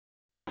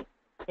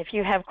If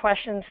you have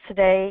questions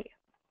today,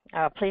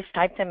 please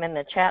type them in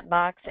the chat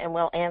box and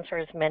we'll answer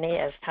as many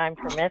as time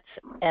permits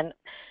and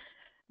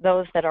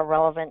those that are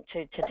relevant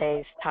to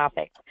today's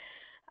topic.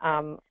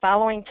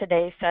 Following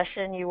today's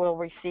session, you will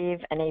receive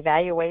an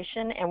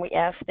evaluation, and we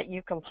ask that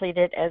you complete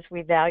it as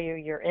we value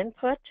your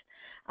input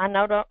on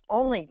not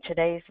only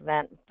today's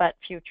event, but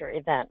future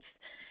events.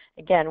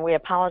 Again, we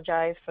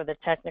apologize for the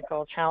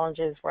technical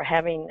challenges we're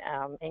having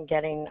in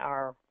getting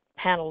our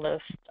panelists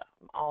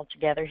all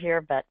together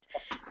here, but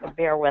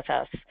bear with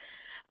us.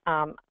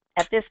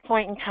 At this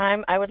point in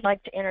time, I would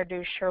like to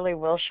introduce Shirley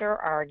Wilshire,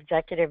 our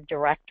Executive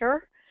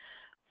Director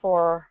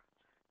for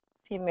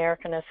the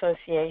American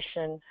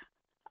Association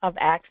of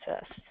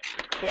Access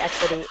to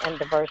Equity and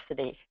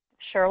Diversity.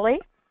 Shirley,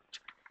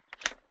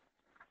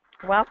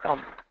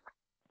 welcome.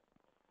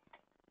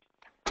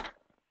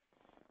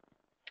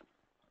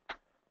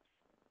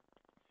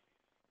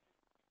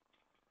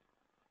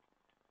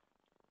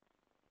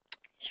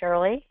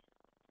 Shirley?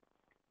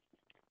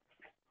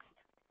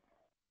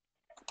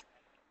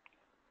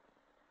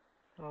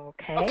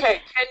 Okay.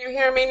 Okay, can you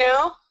hear me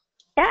now?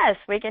 Yes,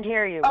 we can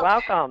hear you. Okay.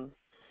 Welcome.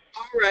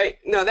 All right.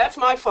 No, that's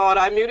my fault.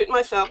 I muted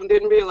myself and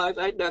didn't realize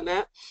I'd done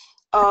that.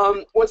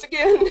 Once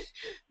again,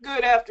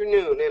 good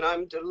afternoon, and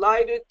I'm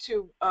delighted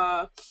to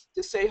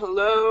say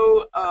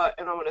hello,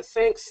 and I want to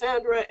thank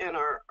Sandra and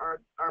our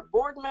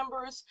board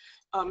members,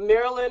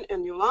 Marilyn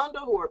and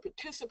Yolanda, who are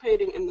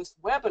participating in this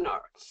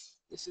webinar.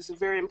 This is a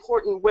very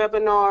important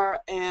webinar,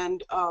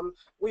 and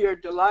we are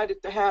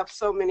delighted to have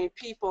so many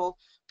people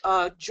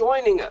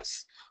joining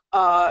us.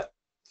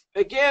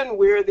 Again,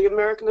 we're the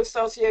American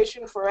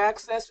Association for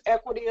Access,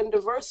 Equity, and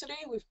Diversity.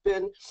 We've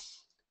been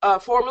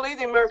formerly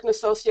the American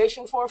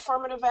Association for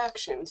Affirmative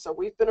Action, so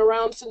we've been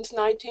around since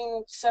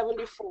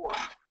 1974.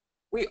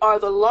 We are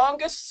the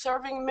longest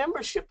serving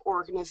membership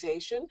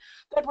organization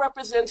that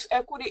represents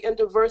equity and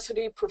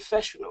diversity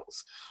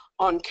professionals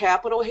on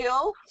Capitol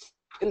Hill,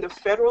 in the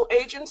federal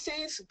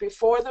agencies,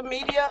 before the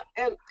media,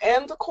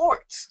 and the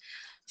courts.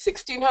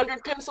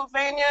 1600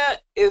 Pennsylvania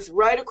is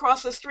right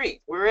across the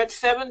street. We're at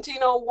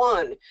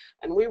 1701,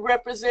 and we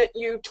represent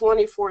you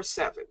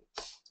 24/7.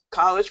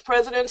 College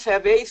presidents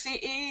have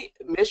ACE,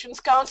 admissions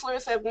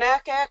counselors have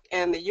NACAC,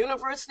 and the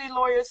university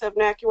lawyers have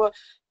NACUA.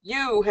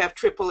 You have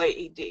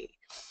AAAED.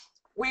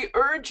 We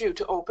urge you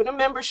to open a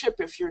membership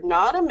if you're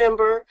not a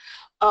member,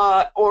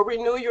 or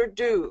renew your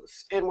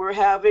dues. And we're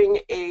having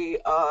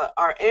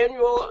our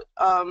annual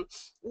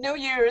New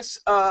Year's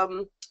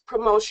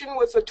promotion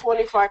with a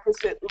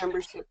 25%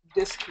 membership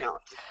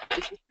discount.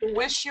 This is to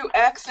wish you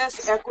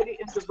access, equity,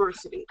 and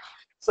diversity.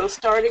 So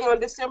starting on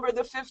December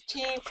the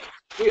 15th,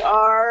 we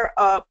are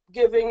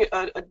giving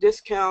a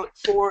discount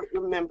for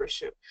your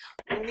membership.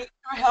 We need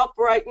your help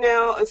right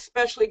now,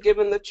 especially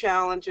given the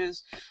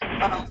challenges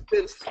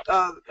since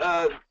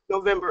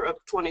November of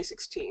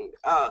 2016.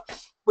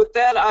 With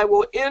that, I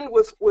will end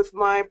with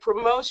my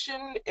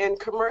promotion and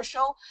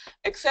commercial,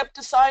 except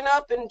to sign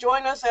up and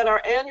join us at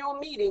our annual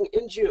meeting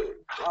in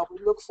June.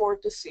 We look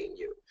forward to seeing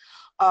you.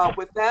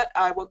 With that,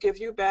 I will give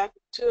you back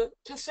to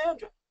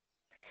Sandra.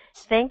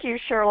 Thank you,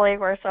 Shirley.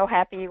 We're so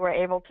happy you were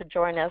able to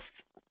join us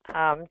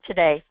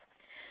today.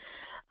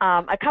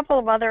 A couple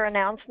of other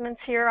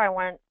announcements here. I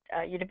want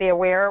you to be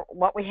aware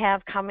what we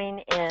have coming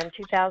in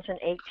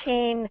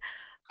 2018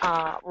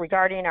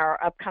 regarding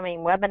our upcoming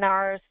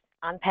webinars,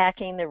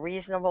 Unpacking the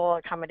Reasonable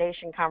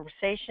Accommodation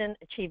Conversation,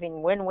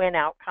 Achieving Win-Win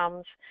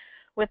Outcomes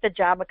with the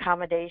Job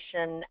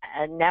Accommodation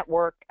and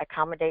Network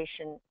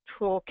Accommodation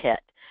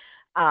Toolkit.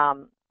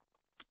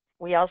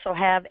 We also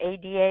have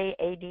ADA,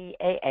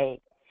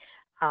 AAAED.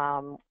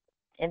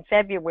 In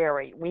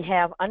February, we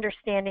have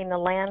Understanding the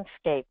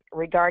Landscape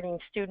regarding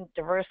student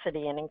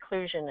diversity and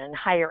inclusion in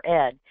higher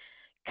ed,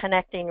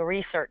 connecting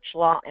research,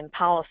 law, and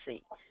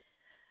policy.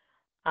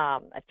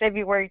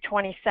 February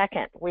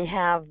 22nd, we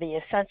have the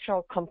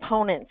essential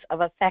components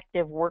of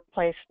effective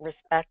workplace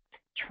respect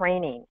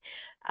training.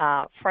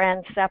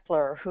 Fran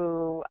Sepler,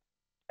 who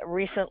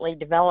recently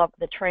developed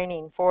the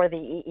training for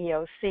the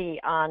EEOC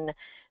on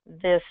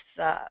this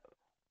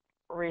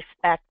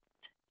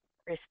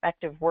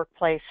respective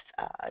workplace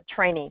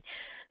training.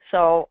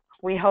 So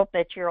we hope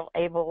that you're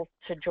able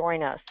to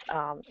join us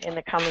in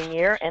the coming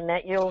year and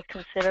that you'll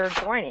consider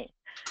joining.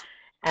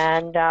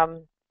 And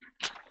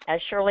as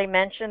Shirley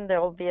mentioned,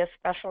 there will be a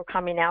special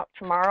coming out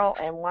tomorrow,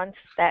 and once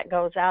that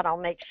goes out, I'll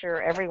make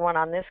sure everyone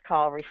on this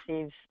call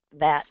receives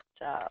that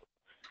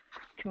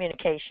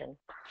communication.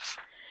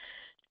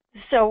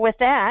 So with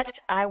that,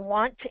 I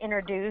want to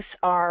introduce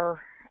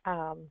our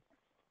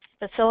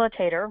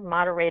facilitator,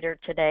 moderator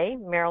today,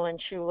 Marilyn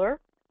Schuler.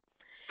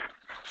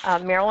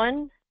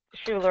 Marilyn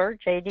Schuler,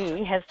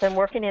 JD, has been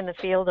working in the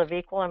field of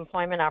equal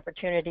employment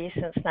opportunities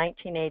since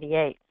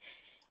 1988.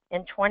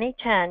 In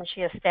 2010,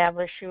 she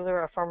established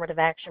Schuler Affirmative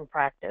Action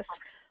Practice,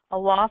 a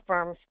law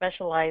firm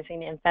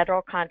specializing in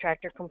federal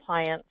contractor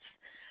compliance,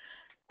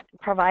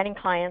 providing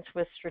clients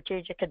with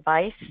strategic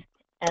advice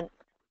and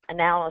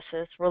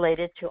analysis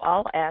related to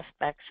all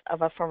aspects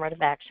of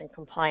affirmative action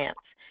compliance,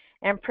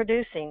 and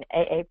producing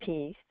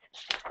AAPs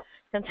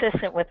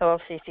consistent with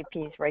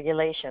OFCCP's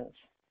regulations.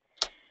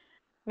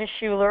 Ms.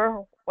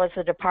 Schuler was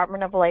the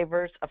Department of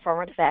Labor's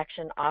Affirmative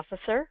Action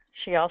Officer.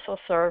 She also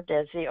served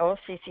as the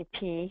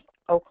OFCCP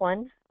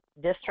Oakland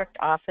District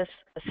Office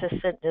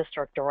Assistant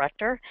District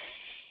Director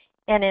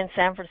and in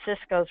San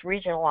Francisco's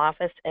regional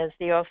office as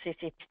the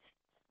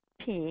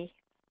OFCCP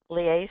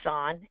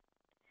Liaison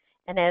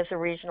and as a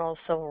Regional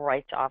Civil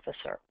Rights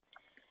Officer.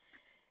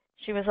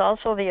 She was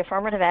also the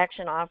Affirmative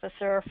Action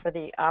Officer for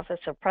the Office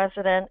of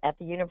President at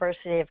the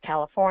University of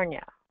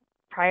California.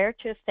 Prior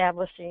to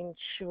establishing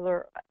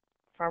Schuler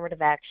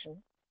Affirmative Action,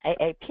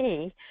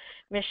 AAP,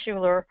 Ms.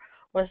 Schuler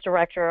was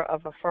Director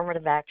of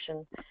Affirmative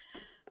Action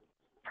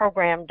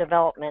Program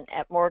Development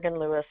at Morgan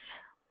Lewis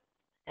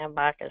and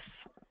Bacchus.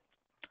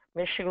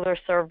 Ms. Schuler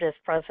served as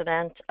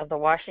President of the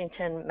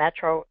Washington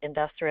Metro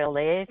Industrial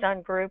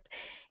Liaison Group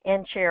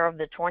and Chair of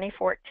the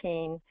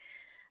 2014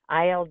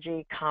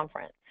 ILG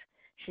Conference.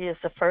 She is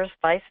the first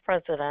Vice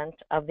President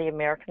of the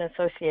American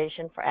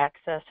Association for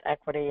Access,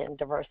 Equity, and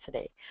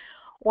Diversity.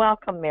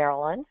 Welcome,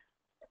 Marilyn.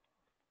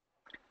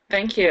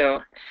 Thank you.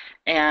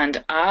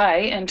 And I,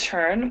 in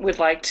turn, would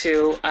like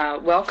to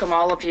welcome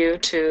all of you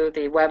to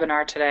the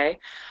webinar today.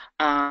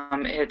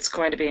 It's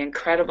going to be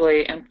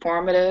incredibly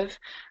informative.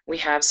 We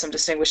have some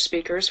distinguished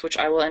speakers, which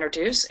I will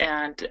introduce,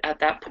 and at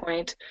that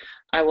point,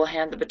 I will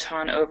hand the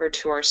baton over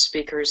to our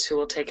speakers who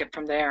will take it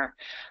from there.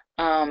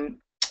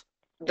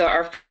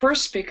 Our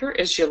first speaker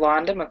is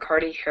Yolanda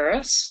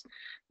McCarty-Harris,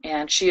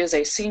 and she is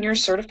a Senior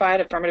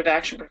Certified Affirmative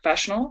Action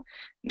Professional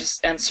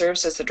and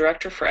serves as the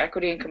Director for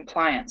Equity and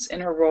Compliance. In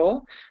her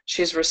role,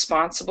 she is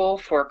responsible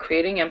for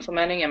creating,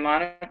 implementing, and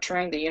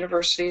monitoring the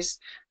university's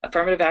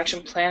affirmative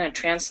action plan and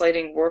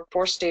translating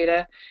workforce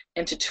data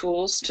into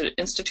tools to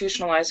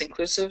institutionalize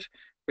inclusive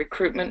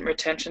recruitment and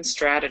retention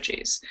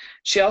strategies.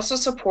 She also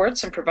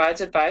supports and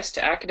provides advice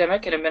to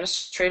academic and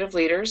administrative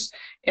leaders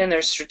in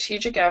their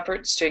strategic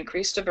efforts to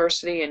increase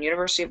diversity in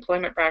university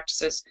employment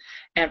practices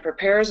and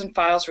prepares and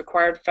files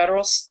required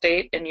federal,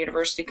 state, and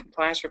university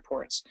compliance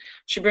reports.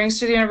 She brings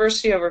to the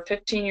university over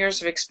 15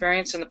 years of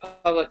experience in the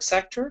public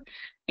sector,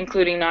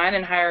 including 9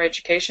 in higher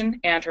education,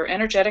 and her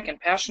energetic and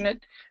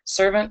passionate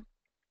servant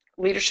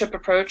leadership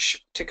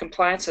approach to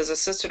compliance has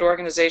assisted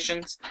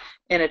organizations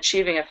in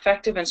achieving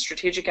effective and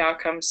strategic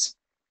outcomes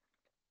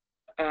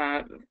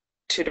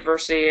to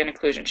diversity and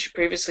inclusion. She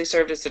previously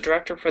served as the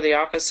director for the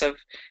Office of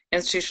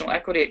Institutional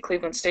Equity at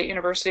Cleveland State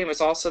University and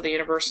was also the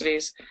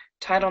university's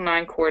Title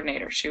IX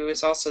coordinator. She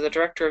was also the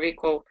director of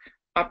Equal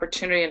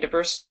Opportunity and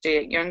Diversity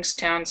at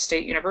Youngstown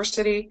State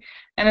University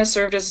and has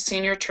served as a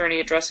senior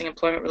attorney addressing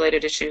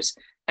employment-related issues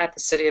at the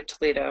City of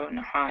Toledo in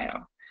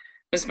Ohio.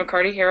 Ms.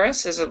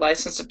 McCarty-Harris is a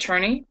licensed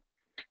attorney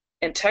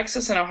in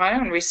Texas and Ohio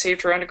and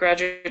received her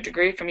undergraduate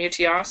degree from UT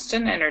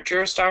Austin and her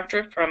Juris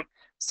Doctorate from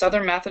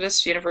Southern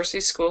Methodist University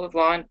School of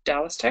Law in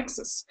Dallas,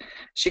 Texas.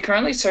 She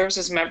currently serves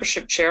as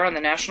membership chair on the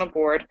national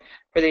board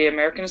for the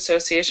American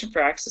Association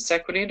for Access,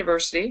 Equity, and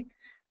Diversity,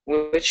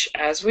 which,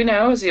 as we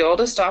know, is the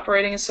oldest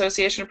operating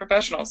association of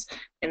professionals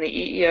in the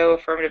EEO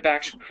affirmative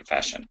action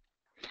profession.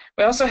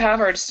 We also have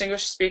our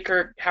distinguished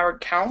speaker,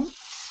 Howard Callum.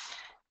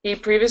 He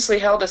previously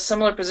held a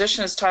similar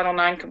position as Title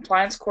IX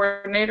Compliance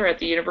Coordinator at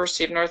the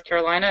University of North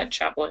Carolina at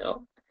Chapel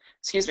Hill.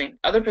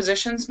 Other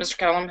positions Mr.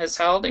 Callum has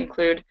held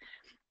include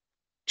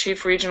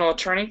Chief Regional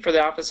Attorney for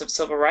the Office of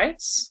Civil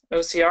Rights,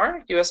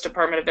 OCR, U.S.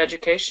 Department of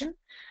Education,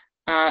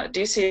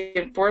 D.C.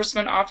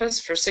 Enforcement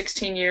Office for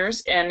 16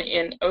 years, and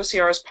in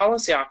OCR's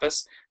Policy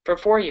Office for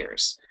 4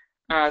 years.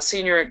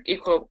 Senior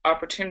Equal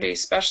Opportunity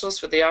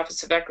Specialist with the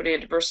Office of Equity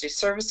and Diversity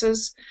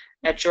Services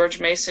at George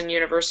Mason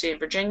University in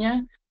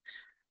Virginia,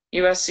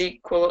 U.S.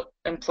 Equal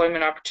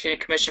Employment Opportunity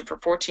Commission for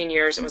 14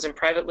 years and was in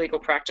private legal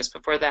practice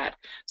before that.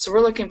 So we're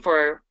looking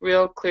for a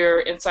real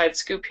clear inside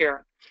scoop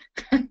here.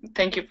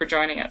 Thank you for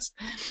joining us.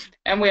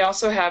 And we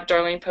also have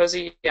Darlene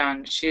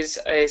Posey-Young. She's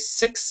a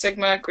Six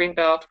Sigma Green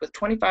Belt with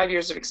 25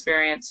 years of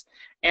experience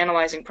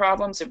analyzing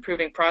problems,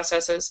 improving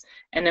processes,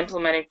 and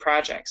implementing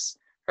projects.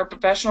 Her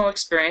professional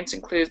experience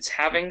includes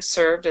having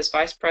served as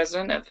Vice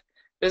President of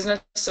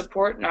Business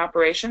Support and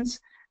Operations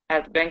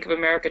at the Bank of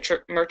America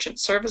Merchant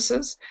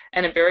Services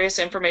and in various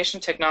information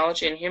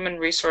technology and human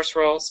resource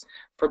roles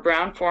for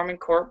Brown-Forman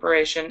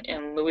Corporation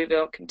in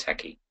Louisville,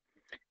 Kentucky.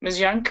 Ms.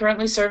 Young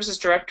currently serves as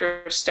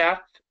Director of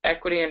Staff,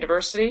 Equity and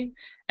Diversity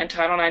and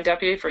Title IX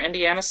Deputy for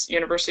Indiana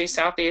University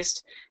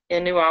Southeast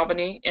in New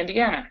Albany,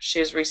 Indiana. She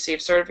has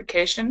received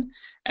certification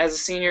as a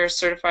Senior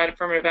Certified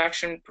Affirmative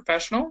Action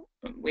Professional,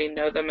 we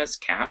know them as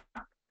CAP,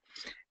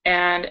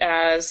 and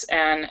as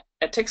an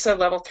ATIXA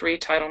Level 3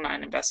 Title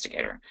IX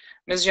Investigator.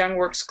 Ms. Young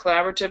works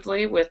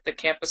collaboratively with the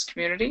campus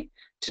community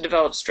to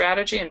develop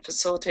strategy and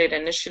facilitate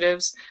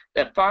initiatives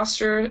that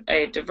foster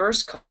a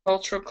diverse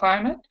cultural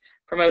climate,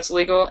 promotes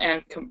legal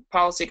and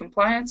policy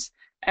compliance,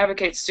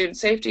 advocates student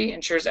safety,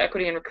 ensures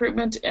equity in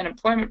recruitment and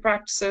employment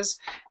practices,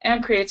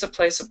 and creates a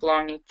place of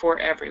belonging for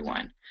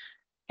everyone.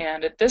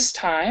 And at this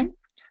time,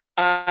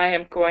 I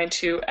am going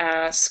to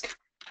ask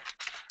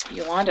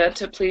Yolanda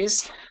to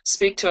please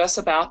speak to us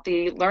about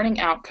the learning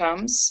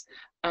outcomes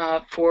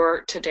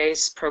for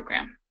today's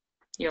program.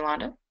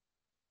 Yolanda?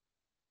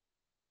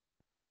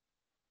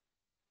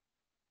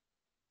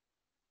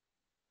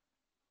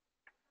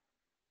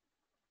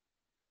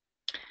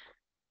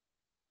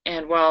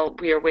 And while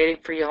we are waiting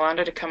for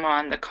Yolanda to come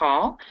on the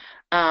call,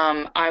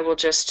 I will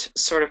just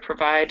sort of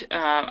provide,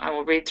 I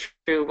will read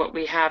through what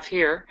we have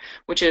here,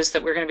 which is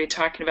that we're going to be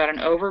talking about an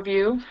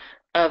overview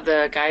of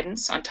the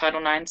guidance on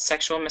Title IX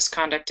sexual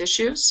misconduct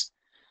issues.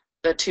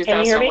 The Can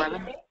you hear me?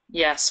 2011.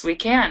 Yes, we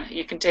can.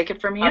 You can take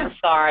it from here. I'm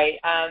sorry.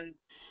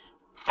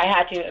 I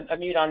had to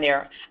unmute on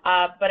there.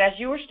 But as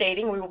you were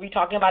stating, we will be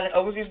talking about an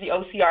overview of the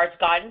OCR's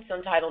guidance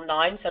on Title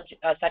IX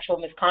sexual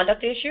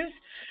misconduct issues.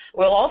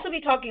 We'll also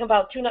be talking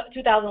about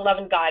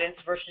 2011 guidance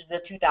versus the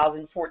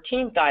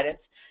 2014 guidance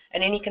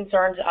and any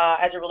concerns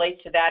as it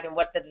relates to that and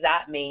what does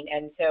that mean.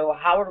 And so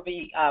how we'll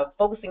be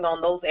focusing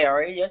on those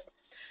areas.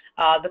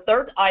 The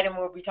third item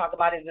we'll be talking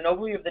about is an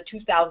overview of the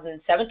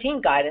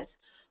 2017 guidance.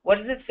 What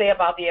does it say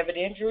about the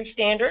evidentiary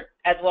standard,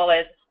 as well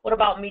as what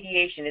about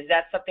mediation? Is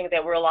that something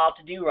that we're allowed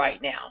to do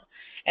right now?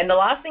 And the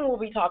last thing we'll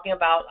be talking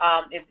about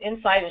is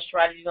insight and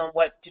strategies on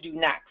what to do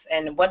next.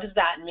 And what does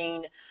that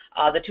mean,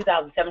 the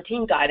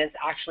 2017 guidance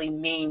actually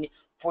mean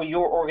for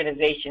your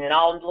organization? And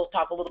I'll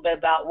talk a little bit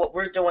about what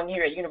we're doing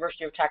here at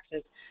University of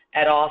Texas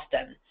at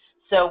Austin.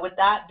 So with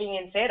that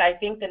being said, I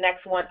think the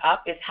next one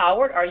up is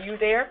Howard. Are you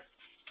there?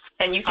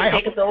 And you can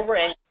take us over.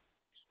 And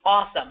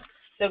awesome.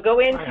 So go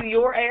into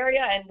your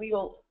area, and we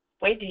will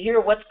wait to hear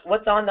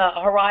what's on the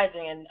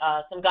horizon and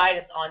some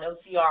guidance on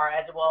OCR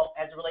as well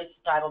as it relates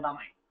to Title IX.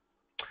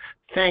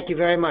 Thank you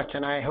very much,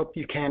 and I hope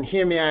you can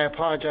hear me. I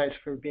apologize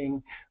for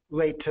being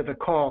late to the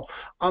call.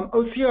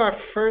 OCR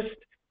first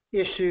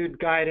issued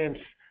guidance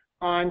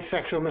on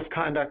sexual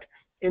misconduct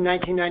in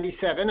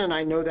 1997, and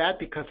I know that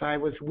because I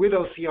was with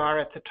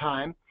OCR at the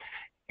time,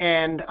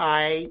 and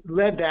I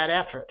led that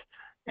effort.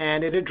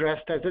 And it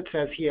addressed, as it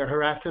says here,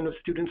 harassment of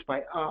students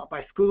by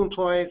school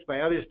employees,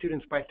 by other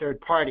students, by third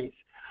parties.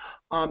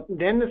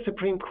 Then the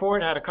Supreme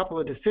Court had a couple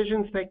of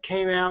decisions that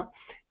came out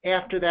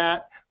after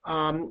that,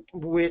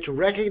 which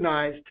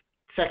recognized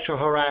sexual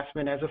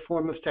harassment as a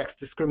form of sex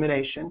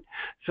discrimination.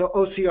 So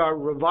OCR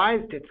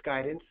revised its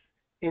guidance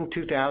in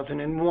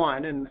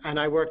 2001, and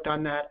I worked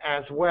on that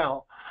as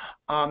well,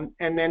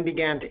 and then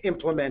began to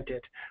implement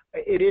it.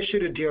 It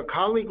issued a Dear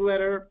Colleague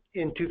letter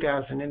in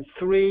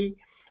 2003,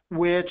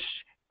 which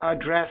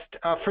addressed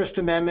First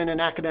Amendment and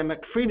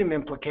academic freedom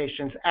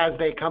implications as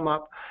they come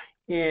up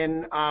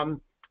in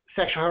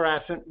sexual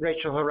harassment,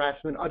 racial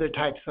harassment, other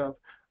types of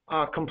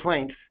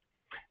complaints.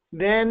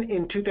 Then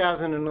in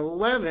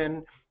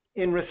 2011,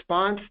 in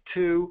response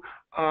to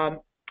a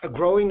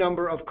growing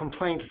number of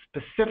complaints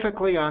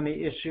specifically on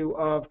the issue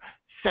of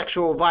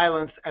sexual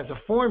violence as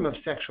a form of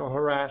sexual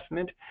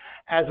harassment,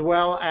 as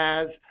well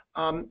as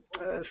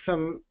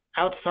some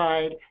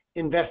outside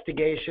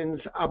investigations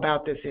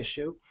about this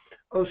issue,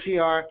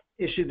 OCR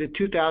issued the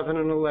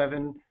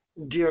 2011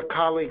 Dear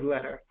Colleague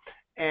letter.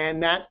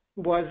 And that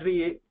was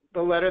the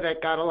letter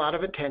that got a lot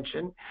of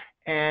attention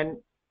and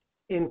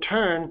in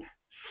turn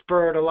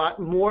spurred a lot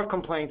more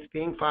complaints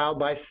being filed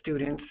by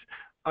students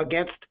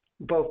against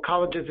both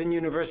colleges and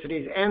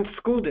universities and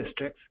school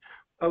districts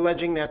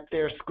alleging that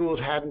their schools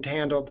hadn't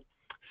handled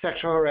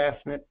sexual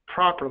harassment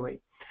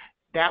properly.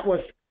 That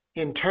was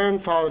in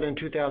turn followed in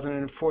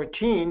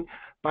 2014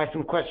 by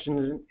some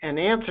questions and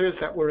answers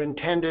that were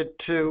intended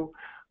to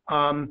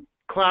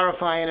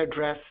clarify and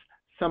address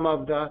some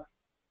of the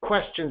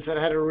questions that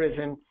had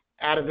arisen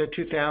out of the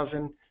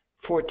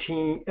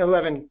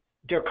 2011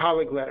 Dear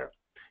Colleague letter.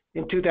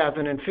 In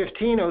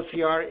 2015,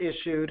 OCR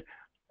issued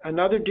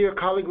another Dear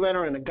Colleague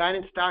letter and a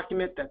guidance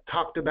document that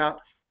talked about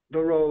the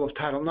role of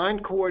Title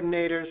IX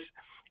coordinators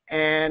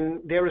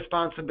and their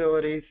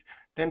responsibilities.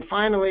 Then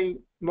finally,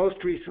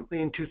 most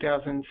recently in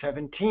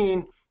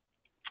 2017,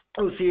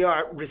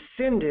 OCR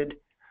rescinded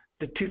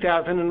the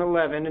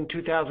 2011 and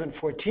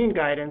 2014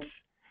 guidance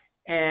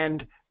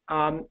and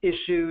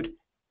issued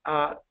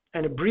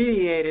an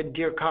abbreviated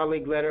Dear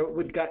Colleague letter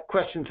with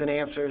questions and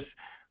answers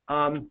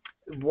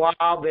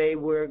while they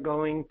were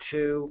going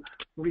to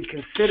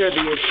reconsider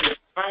the issue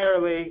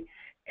entirely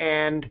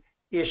and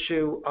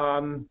issue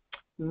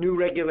new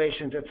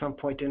regulations at some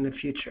point in the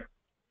future.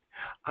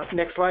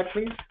 Next slide,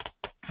 please.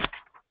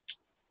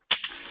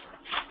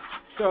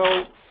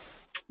 So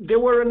there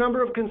were a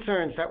number of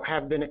concerns that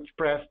have been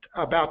expressed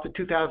about the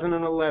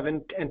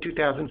 2011 and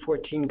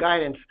 2014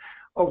 guidance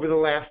over the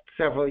last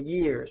several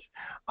years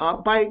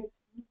by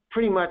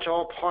pretty much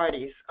all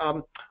parties.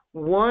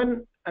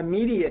 One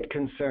immediate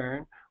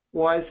concern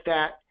was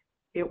that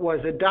it was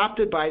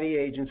adopted by the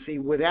agency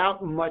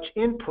without much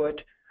input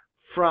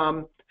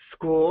from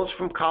schools,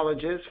 from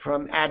colleges,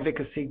 from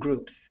advocacy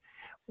groups.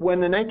 When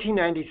the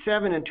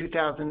 1997 and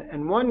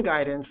 2001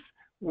 guidance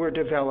were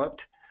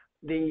developed,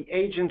 the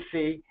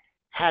agency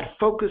had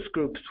focus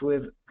groups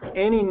with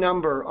any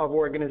number of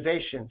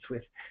organizations,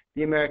 with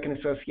the American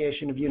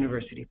Association of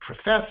University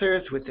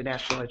Professors, with the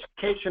National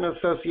Education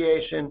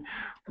Association,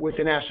 with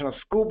the National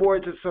School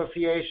Boards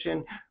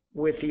Association,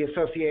 with the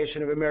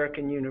Association of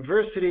American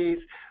Universities,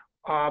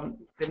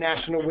 the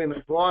National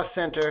Women's Law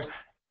Center,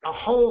 a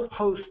whole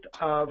host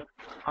of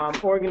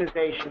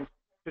organizations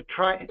to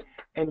try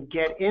and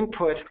get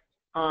input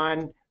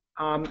on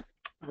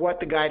what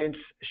the guidance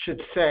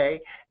should say.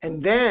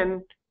 And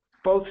then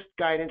both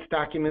guidance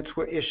documents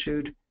were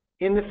issued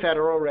in the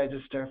Federal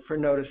Register for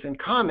notice and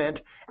comment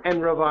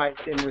and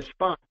revised in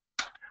response.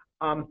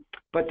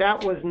 But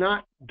that was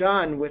not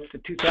done with the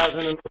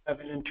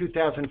 2011 and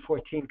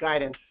 2014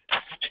 guidance.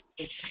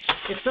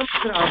 If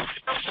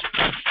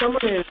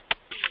someone is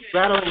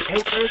rattling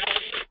papers,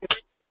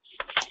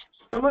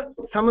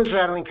 someone's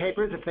rattling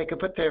papers, if they could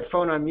put their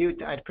phone on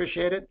mute, I'd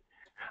appreciate it.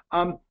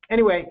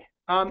 Anyway,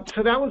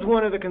 so that was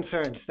one of the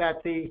concerns,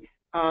 that the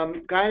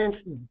guidance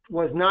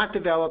was not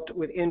developed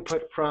with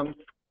input from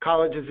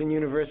colleges and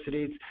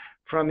universities,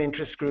 from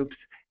interest groups,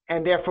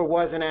 and therefore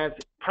wasn't as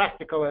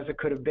practical as it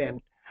could have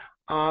been.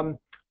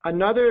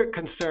 Another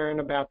concern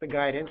about the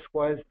guidance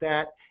was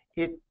that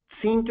it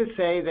seemed to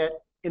say that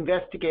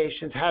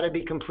investigations had to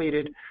be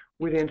completed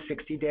within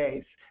 60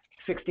 days,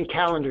 60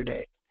 calendar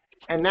days,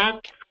 and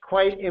that's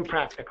quite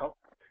impractical.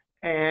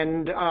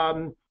 And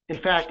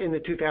in fact, in the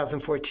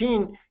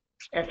 2014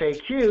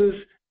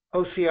 FAQs,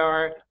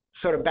 OCR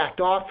sort of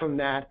backed off from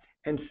that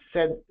and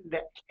said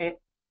that it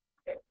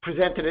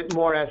presented it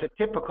more as a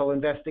typical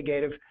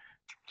investigative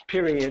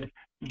period,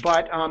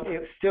 but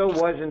it still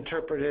was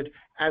interpreted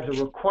as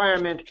a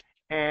requirement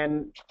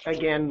and,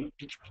 again,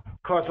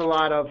 caused a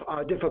lot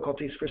of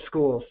difficulties for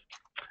schools.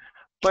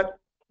 But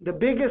the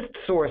biggest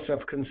source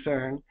of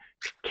concern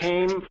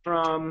came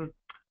from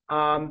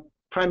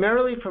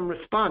primarily from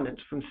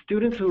respondents, from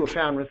students who were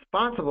found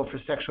responsible for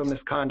sexual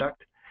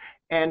misconduct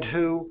and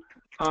who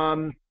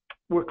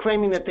were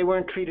claiming that they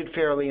weren't treated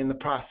fairly in the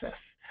process.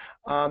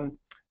 And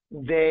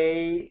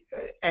the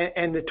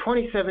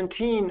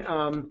 2017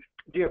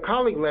 Dear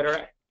Colleague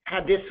letter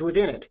had this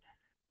within it.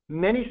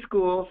 Many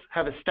schools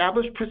have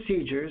established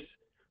procedures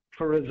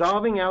for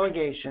resolving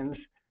allegations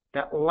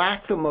that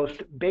lack the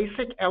most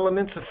basic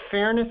elements of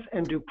fairness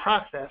and due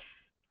process,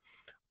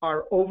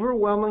 are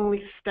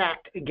overwhelmingly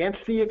stacked against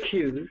the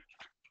accused,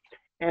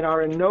 and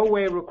are in no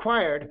way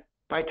required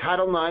by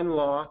Title IX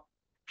law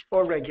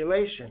or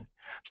regulation.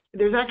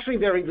 There's actually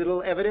very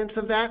little evidence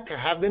of that. There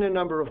have been a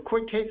number of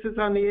court cases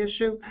on the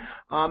issue,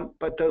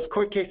 but those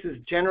court cases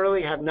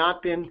generally have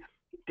not been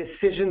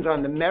decisions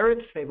on the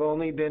merits. They've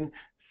only been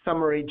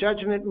summary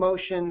judgment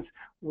motions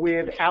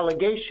with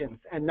allegations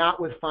and not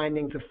with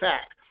findings of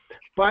fact.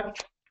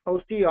 But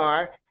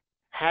OCR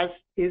has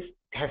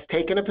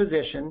taken a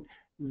position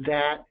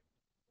that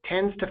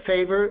tends to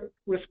favor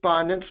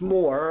respondents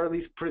more, or at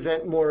least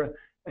present more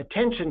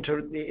attention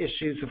to the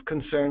issues of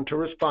concern to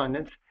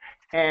respondents,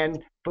 and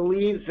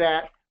believes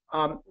that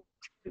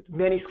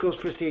many schools'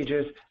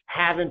 procedures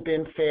haven't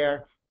been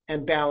fair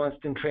and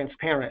balanced and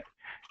transparent.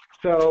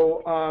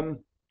 So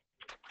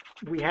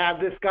we have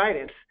this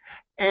guidance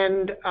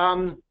and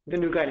the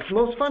new guidance.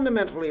 Most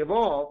fundamentally of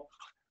all,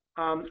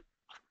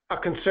 a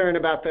concern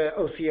about the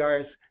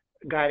OCR's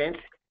guidance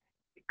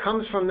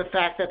comes from the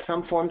fact that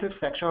some forms of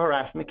sexual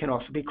harassment can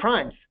also be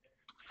crimes,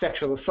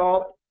 sexual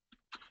assault,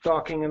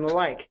 stalking, and the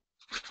like.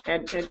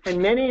 And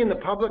many in the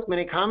public,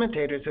 many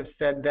commentators have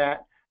said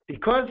that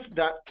because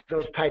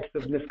those types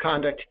of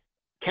misconduct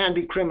can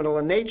be criminal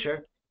in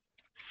nature,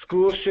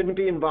 schools shouldn't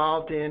be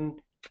involved in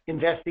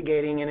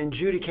investigating and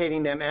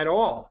adjudicating them at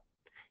all,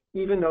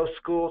 even though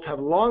schools have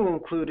long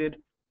included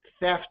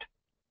theft,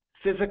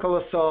 physical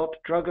assault,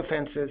 drug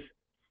offenses,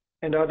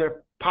 and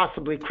other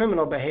possibly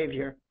criminal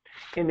behavior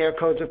in their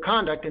codes of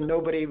conduct, and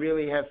nobody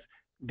really has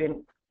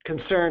been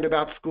concerned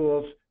about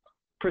schools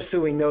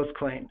pursuing those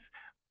claims.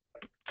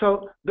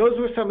 So those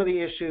were some of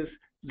the issues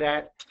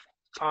that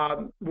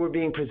were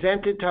being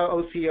presented to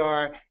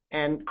OCR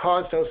and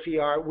caused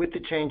OCR, with the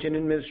change in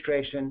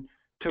administration,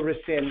 to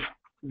rescind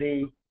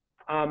the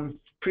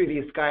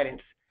previous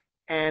guidance.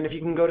 And if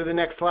you can go to the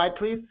next slide,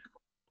 please.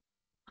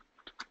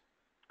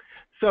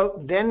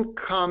 So then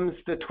comes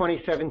the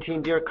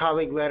 2017 Dear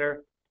Colleague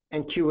letter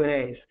and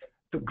Q&As.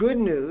 The good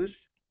news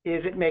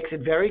is it makes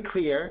it very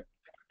clear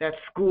that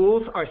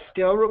schools are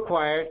still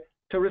required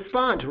to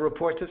respond to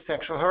reports of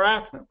sexual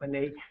harassment when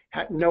they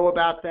know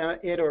about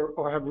it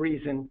or have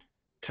reason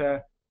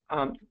to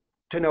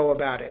know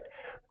about it.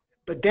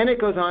 But then it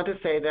goes on to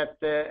say that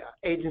the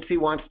agency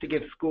wants to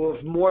give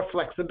schools more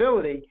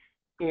flexibility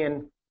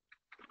in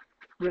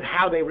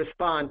how they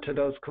respond to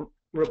those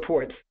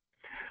reports.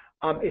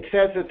 It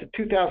says that the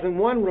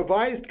 2001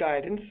 revised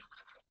guidance,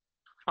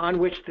 on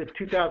which the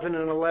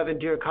 2011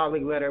 Dear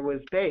Colleague letter was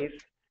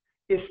based,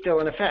 is still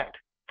in effect.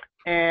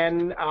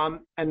 And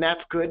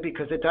that's good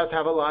because it does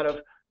have a lot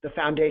of the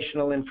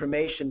foundational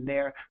information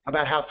there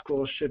about how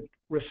schools should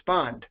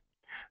respond.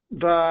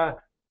 The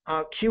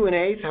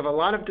Q&As have a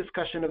lot of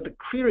discussion of the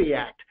Clery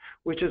Act,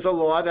 which is a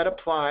law that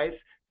applies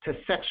to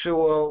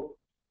sexual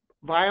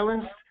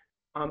violence,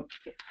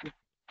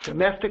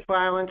 domestic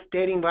violence,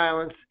 dating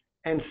violence,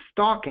 and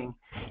stalking.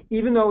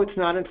 Even though it's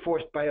not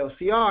enforced by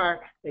OCR,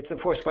 it's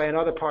enforced by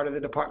another part of the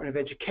Department of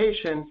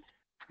Education.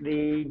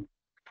 The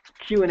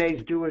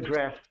Q&As do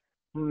address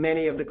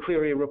many of the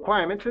Clery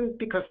requirements, and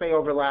because they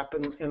overlap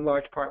in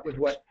large part with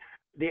what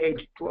the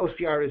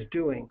OCR is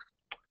doing.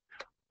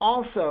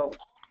 Also,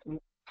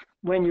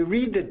 when you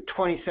read the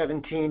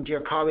 2017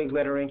 Dear Colleague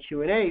letter and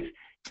Q&As,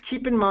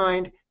 keep in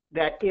mind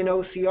that in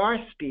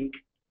OCR speak,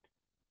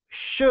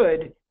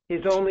 should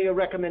is only a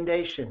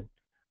recommendation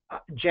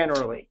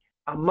generally.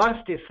 A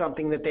must is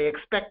something that they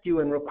expect you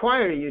and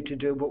require you to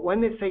do, but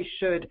when they say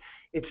should,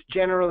 it's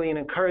generally an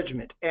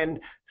encouragement. And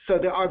so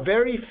there are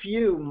very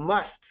few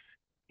musts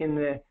in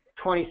the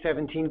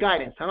 2017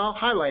 guidance, and I'll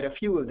highlight a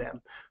few of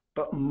them.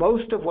 But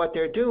most of what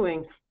they're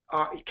doing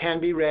can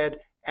be read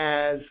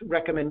as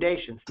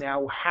recommendations.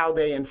 Now, how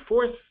they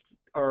enforce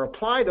or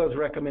apply those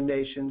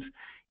recommendations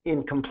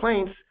in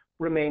complaints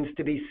remains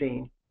to be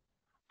seen.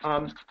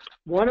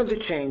 One of the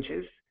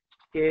changes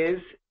is,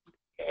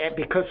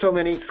 because so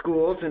many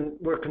schools and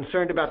we're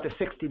concerned about the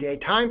 60-day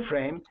time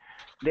frame,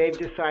 they've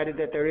decided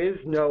that there is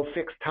no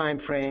fixed time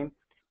frame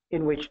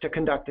in which to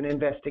conduct an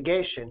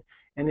investigation.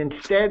 And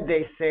instead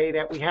they say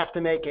that we have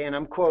to make, and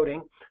I'm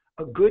quoting,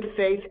 a good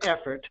faith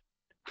effort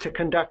to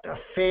conduct a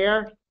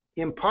fair,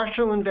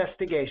 impartial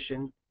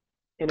investigation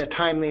in a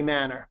timely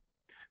manner.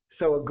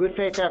 So a good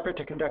faith effort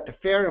to conduct a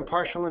fair,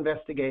 impartial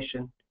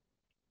investigation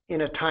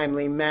in a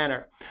timely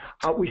manner.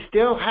 We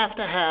still have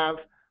to have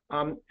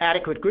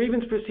adequate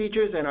grievance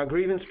procedures, and our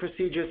grievance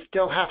procedures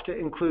still have to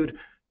include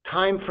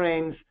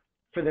timeframes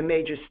for the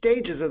major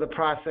stages of the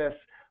process,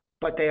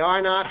 but they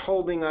are not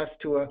holding us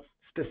to a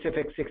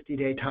specific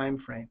 60-day time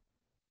frame.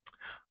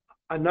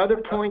 Another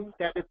point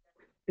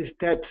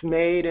that's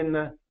made in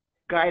the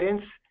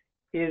guidance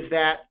is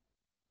that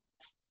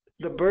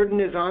the burden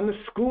is on the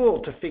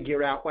school to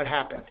figure out what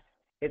happened.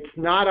 It's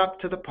not up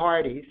to the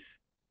parties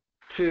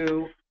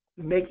to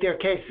make their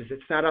cases.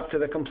 It's not up to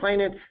the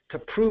complainant to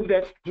prove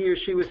that he or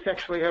she was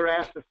sexually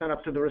harassed. It's not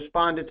up to the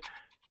respondent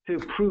to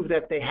prove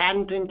that they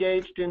hadn't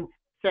engaged in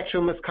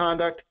sexual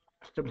misconduct.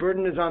 The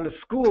burden is on the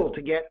school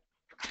to get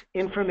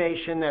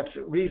information that's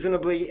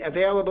reasonably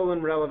available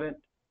and relevant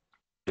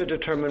to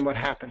determine what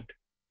happened.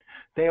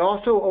 They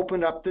also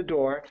opened up the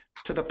door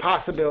to the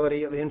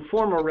possibility of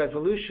informal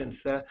resolutions.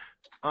 The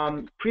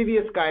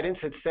previous guidance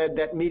had said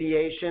that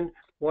mediation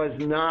was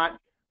not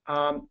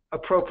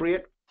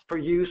appropriate for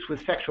use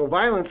with sexual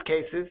violence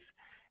cases,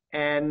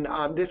 and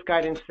this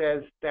guidance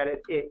says that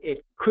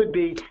it could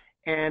be,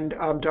 and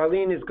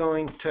Darlene is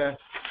going to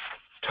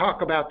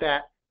talk about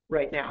that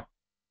right now.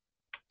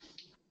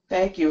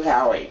 Thank you,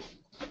 Howie.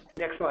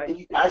 Next slide. Can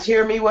you guys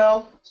hear me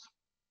well?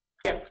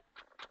 Yes.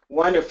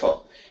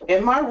 Wonderful.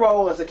 In my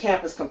role as a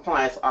campus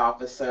compliance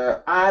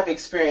officer, I've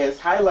experienced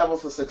high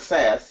levels of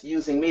success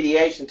using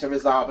mediation to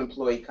resolve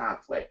employee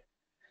conflict.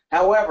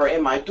 However,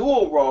 in my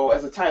dual role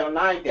as a Title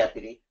IX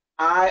deputy,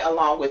 I,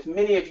 along with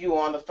many of you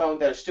on the phone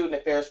that are student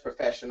affairs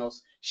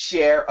professionals,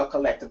 share a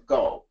collective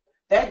goal.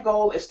 That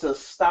goal is to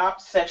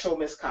stop sexual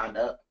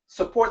misconduct,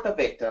 support the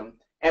victim,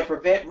 and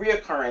prevent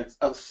reoccurrence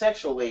of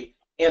sexually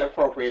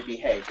inappropriate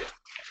behavior.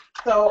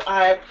 So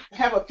I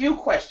have a few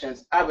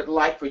questions I would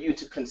like for you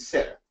to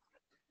consider.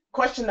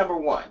 Question number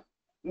one,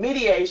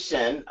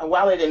 mediation,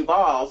 while it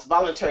involves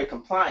voluntary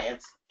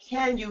compliance,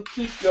 can you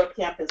keep your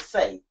campus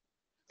safe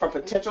from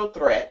potential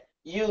threat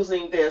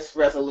using this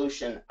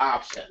resolution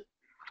option?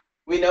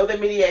 We know that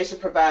mediation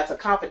provides a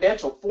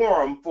confidential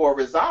forum for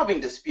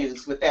resolving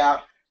disputes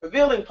without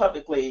revealing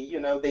publicly,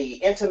 the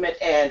intimate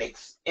and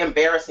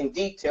embarrassing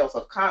details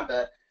of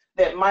conduct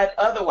that might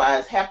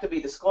otherwise have to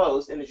be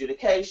disclosed in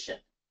adjudication.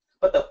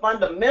 But the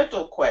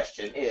fundamental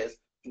question is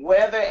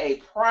whether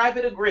a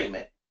private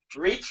agreement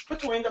reached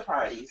between the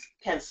parties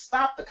can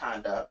stop the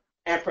conduct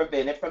and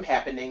prevent it from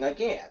happening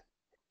again.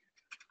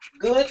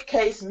 Good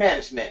case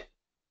management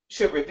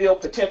should reveal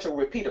potential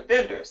repeat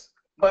offenders,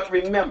 but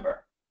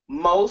remember,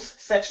 most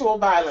sexual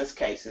violence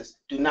cases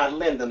do not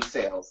lend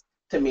themselves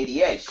to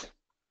mediation.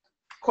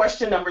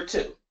 Question number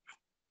two,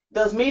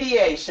 does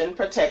mediation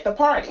protect the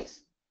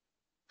parties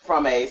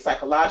from a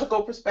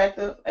psychological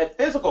perspective, a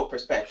physical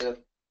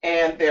perspective,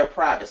 and their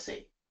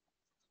privacy?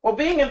 Well,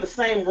 being in the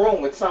same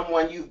room with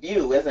someone you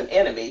view as an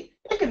enemy,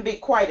 it can be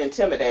quite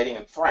intimidating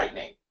and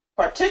frightening,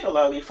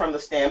 particularly from the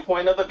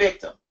standpoint of the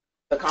victim.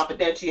 The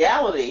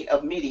confidentiality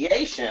of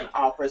mediation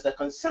offers a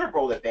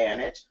considerable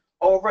advantage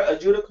over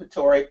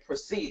adjudicatory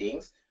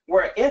proceedings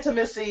where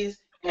intimacies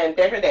and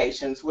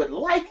degradations would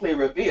likely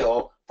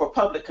reveal for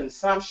public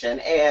consumption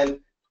and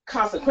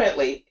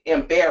consequently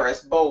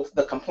embarrass both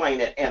the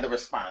complainant and the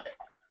respondent.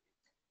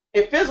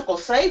 If physical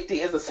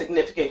safety is a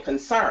significant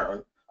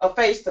concern, a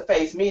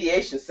face-to-face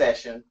mediation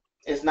session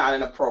is not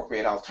an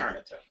appropriate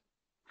alternative.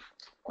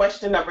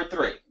 Question number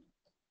three,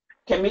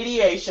 can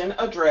mediation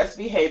address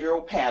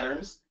behavioral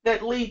patterns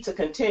that lead to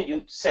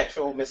continued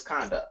sexual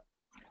misconduct?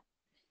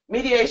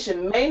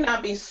 Mediation may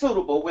not be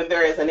suitable when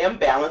there is an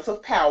imbalance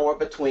of power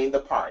between the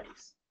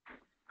parties.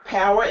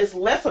 Power is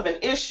less of an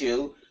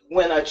issue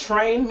when a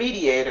trained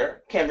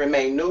mediator can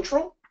remain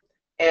neutral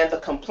and the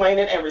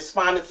complainant and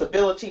respondent's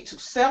ability to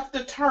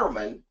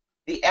self-determine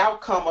the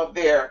outcome of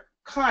their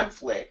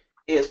conflict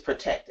is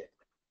protected.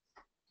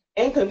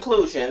 In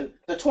conclusion,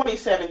 the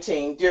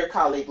 2017 Dear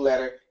Colleague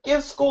letter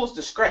gives schools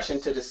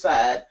discretion to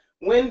decide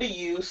when the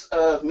use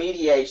of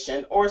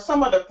mediation or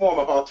some other form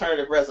of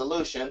alternative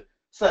resolution,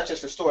 such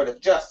as restorative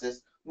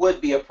justice,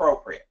 would be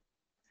appropriate.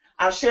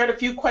 I've shared a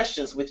few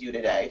questions with you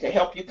today to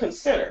help you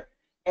consider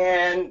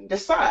and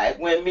decide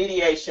when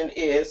mediation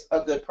is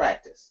a good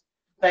practice.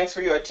 Thanks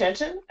for your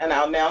attention, and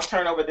I'll now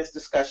turn over this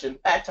discussion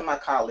back to my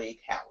colleague,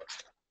 Howard.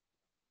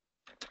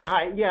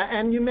 Hi, yeah,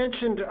 and you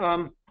mentioned,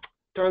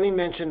 Darlene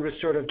mentioned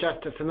restorative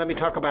justice, and let me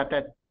talk about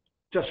that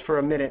just for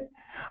a minute.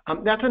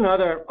 That's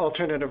another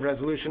alternative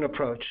resolution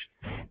approach,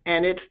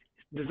 and it's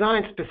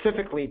designed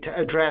specifically to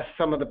address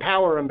some of the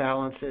power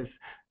imbalances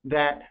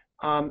that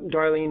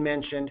Darlene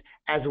mentioned,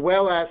 as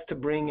well as to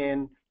bring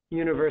in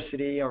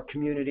university or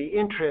community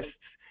interests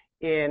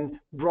in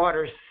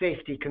broader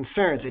safety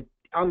concerns.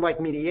 Unlike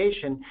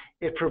mediation,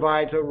 it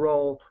provides a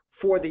role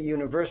for the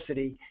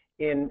university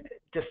in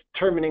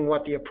determining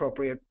what the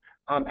appropriate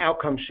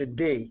outcome should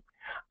be.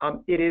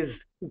 It is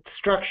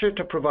structured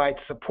to provide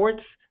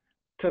supports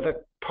to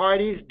the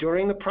parties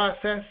during the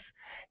process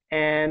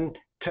and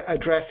to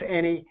address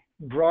any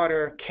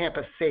broader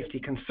campus safety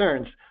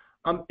concerns.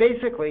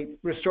 Basically,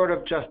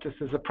 restorative justice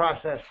is a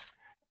process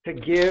to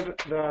give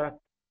the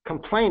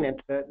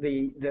complainant,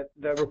 the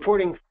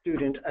reporting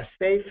student, a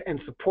safe and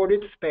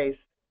supported space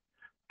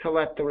to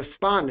let the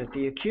respondent,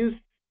 the accused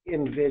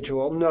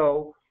individual,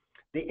 know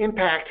the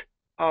impact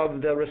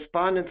of the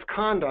respondent's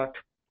conduct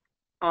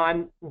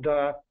on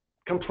the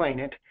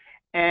complainant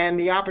and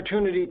the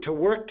opportunity to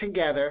work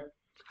together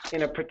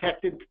in a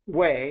protected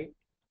way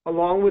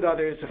along with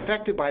others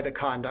affected by the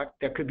conduct.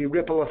 There could be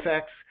ripple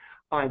effects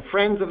on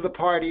friends of the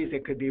parties.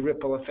 It could be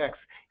ripple effects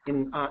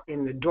in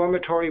the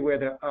dormitory where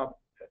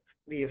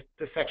the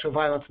sexual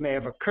violence may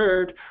have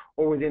occurred,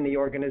 or within the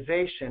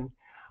organization,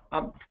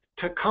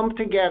 to come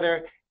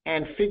together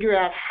and figure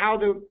out how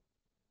the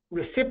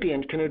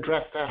recipient can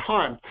address that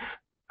harm.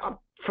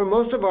 For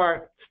most of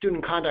our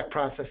student conduct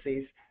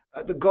processes,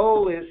 the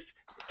goal is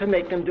to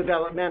make them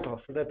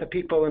developmental so that the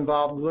people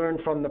involved learn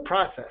from the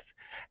process.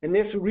 And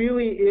this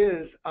really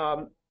is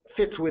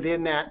fits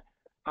within that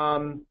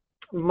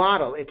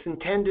model. It's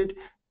intended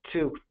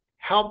to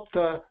help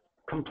the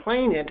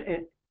complainant,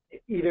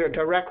 either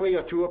directly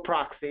or through a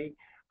proxy,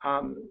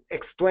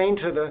 explain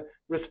to the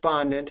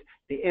respondent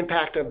the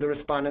impact of the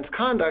respondent's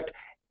conduct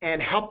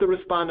and help the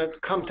respondent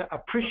come to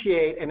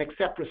appreciate and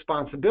accept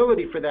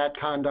responsibility for that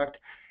conduct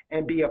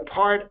and be a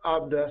part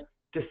of the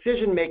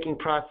decision-making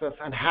process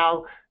on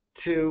how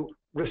to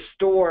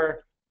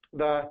restore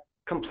the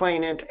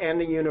complainant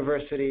and the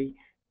university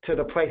to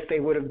the place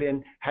they would have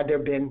been had there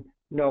been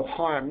no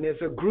harm.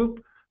 There's a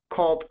group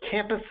called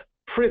Campus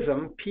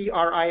PRISM,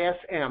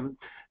 P-R-I-S-M,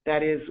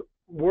 that is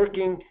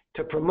working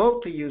to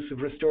promote the use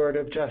of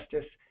restorative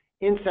justice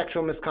in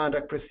sexual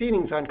misconduct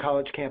proceedings on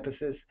college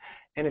campuses.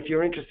 And if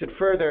you're interested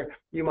further,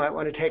 you might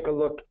want to take a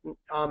look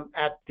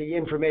at the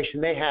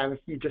information they have.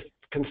 You just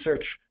can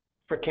search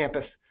for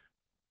Campus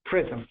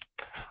PRISM.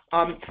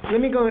 Let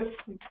me go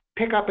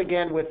pick up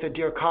again with the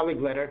Dear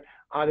Colleague letter,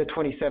 the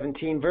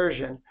 2017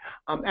 version.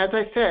 As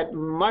I said,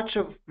 much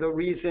of the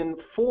reason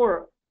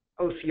for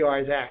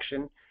OCR's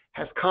action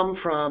has come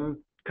from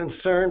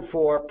concern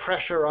for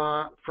pressure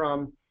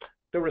from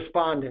the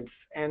respondents.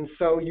 And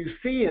so you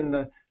see in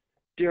the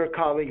Dear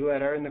Colleague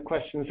letter, in the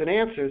questions and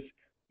answers,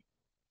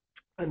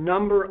 a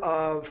number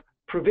of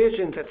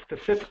provisions that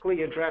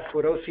specifically address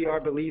what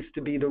OCR believes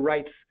to be the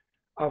rights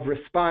of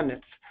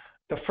respondents.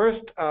 The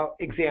first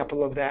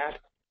example of that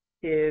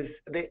is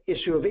the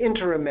issue of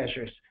interim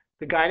measures.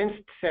 The guidance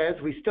says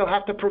we still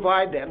have to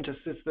provide them, just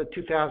as the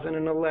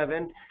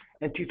 2011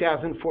 and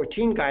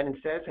 2014 guidance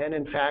says, and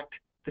in fact,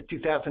 the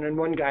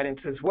 2001 guidance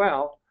as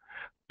well.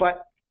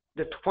 But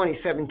the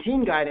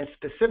 2017 guidance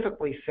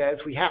specifically says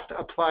we have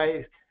to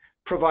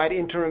provide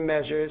interim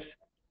measures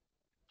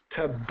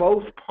to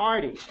both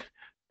parties.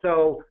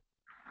 So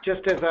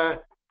just as a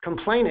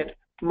complainant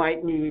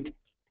might need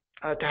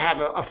to have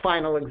a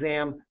final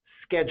exam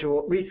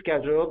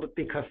rescheduled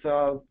because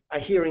a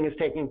hearing is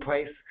taking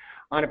place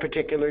on a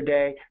particular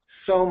day,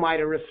 so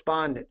might a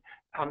respondent.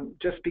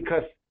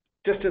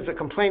 Just as a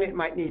complainant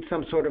might need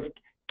some sort of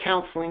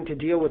counseling to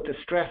deal with the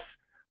stress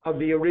of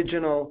the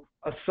original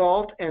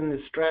assault and the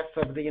stress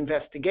of the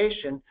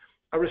investigation,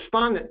 a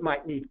respondent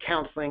might need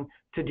counseling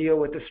to deal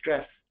with the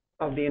stress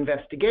of the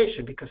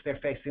investigation because they're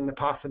facing the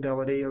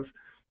possibility of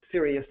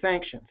serious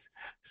sanctions.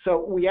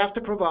 So we have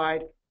to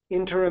provide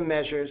interim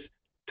measures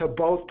to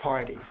both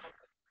parties.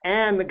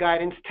 And the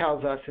guidance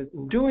tells us that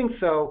in doing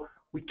so,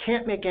 we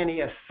can't make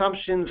any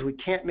assumptions, we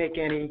can't make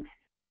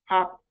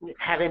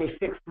have any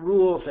fixed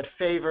rules that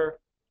favor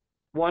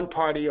one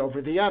party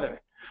over the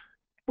other,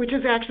 which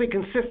is actually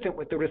consistent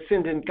with the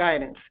rescindent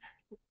guidance.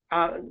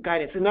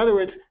 In other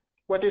words,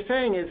 what they're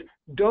saying is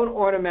don't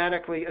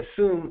automatically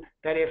assume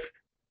that if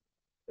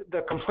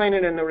the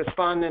complainant and the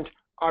respondent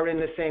are in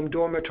the same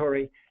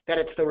dormitory, that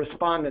it's the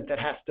respondent that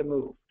has to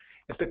move.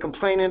 If the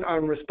complainant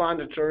and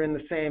respondent are in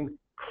the same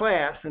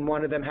class and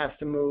one of them has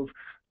to move,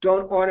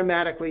 don't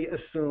automatically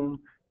assume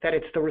that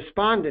it's the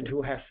respondent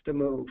who has to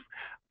move.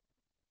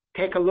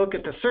 Take a look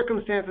at the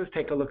circumstances,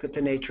 take a look at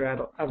the nature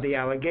of the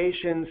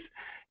allegations,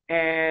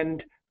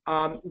 and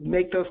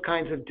make those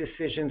kinds of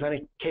decisions on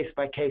a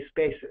case-by-case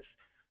basis.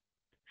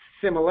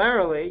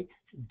 Similarly,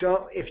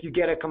 if you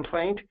get a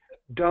complaint,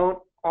 don't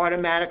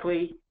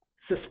automatically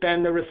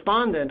suspend the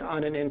respondent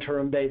on an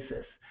interim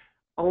basis.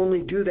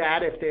 Only do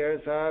that if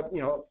there's a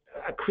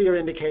clear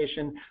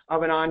indication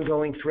of an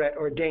ongoing threat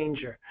or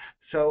danger.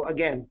 So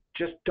again,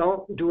 just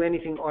don't do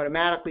anything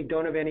automatically.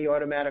 Don't have any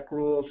automatic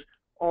rules.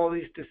 All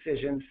these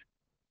decisions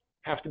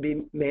have to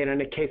be made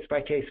on a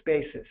case-by-case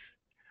basis.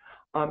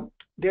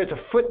 There's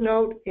a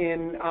footnote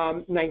in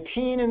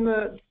 19 in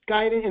the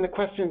guidance, in the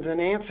questions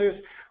and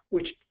answers,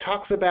 which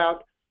talks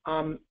about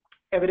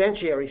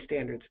evidentiary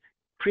standards.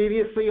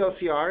 Previously,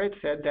 OCR had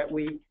said that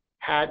we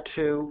had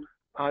to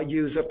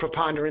use a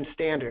preponderance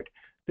standard.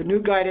 The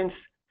new guidance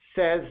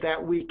says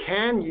that we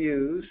can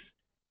use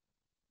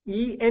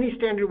any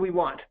standard we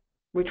want,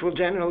 which will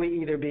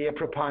generally either be a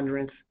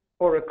preponderance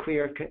or a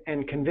clear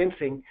and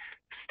convincing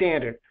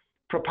standard.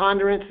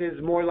 Preponderance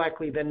is more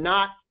likely than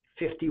not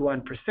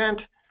 51%.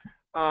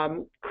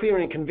 Clear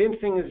and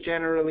convincing is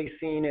generally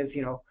seen as,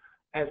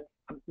 as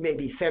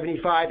maybe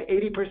 75,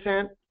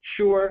 80%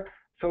 sure.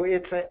 So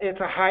it's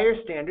a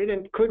higher standard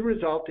and could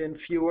result in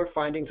fewer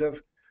findings of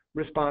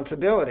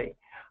responsibility.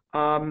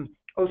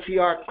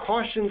 OCR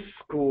cautions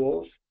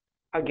schools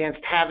against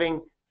having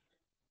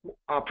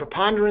a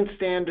preponderance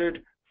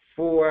standard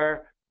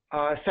for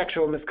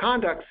sexual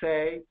misconduct,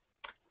 say,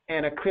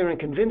 and a clear and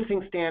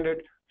convincing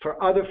standard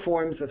for other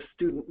forms of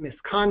student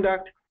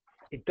misconduct.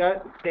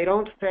 They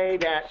don't say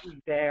that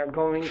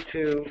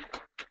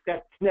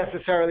that's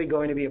necessarily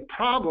going to be a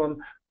problem,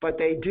 but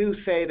they do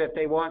say that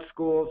they want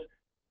schools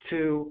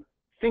to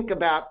think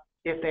about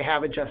if they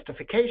have a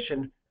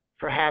justification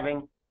for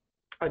having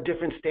a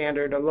different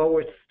standard, a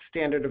lower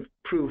standard of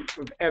proof,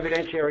 of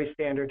evidentiary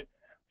standard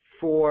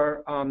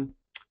for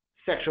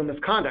sexual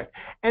misconduct.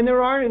 And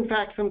there are, in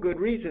fact, some good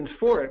reasons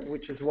for it,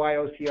 which is why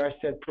OCR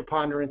said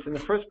preponderance in the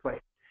first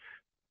place.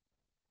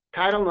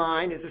 Title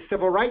IX is a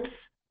civil rights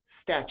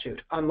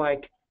statute,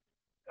 unlike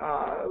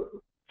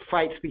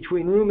fights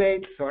between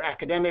roommates or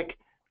academic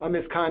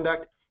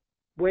misconduct.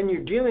 When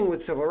you're dealing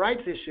with civil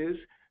rights issues,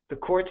 the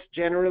courts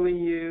generally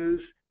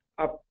use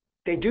a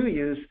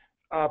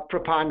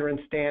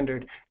preponderance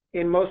standard.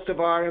 In most of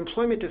our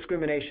employment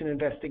discrimination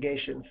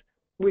investigations,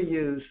 we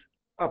use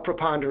a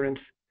preponderance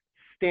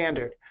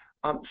standard.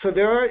 So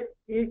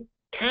it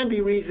can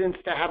be reasons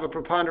to have a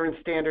preponderance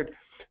standard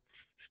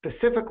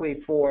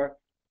specifically for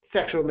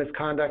sexual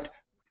misconduct,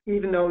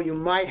 even though you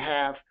might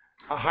have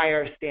a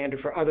higher standard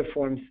for other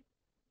forms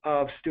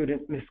of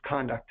student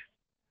misconduct.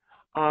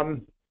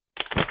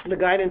 The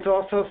guidance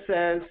also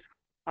says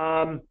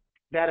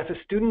that if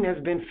a student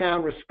has been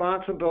found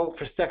responsible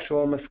for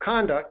sexual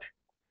misconduct,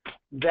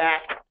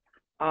 that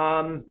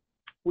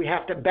we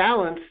have to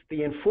balance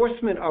the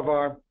enforcement of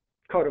our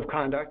code of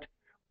conduct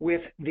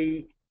with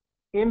the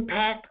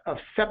impact of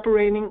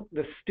separating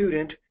the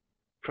student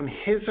from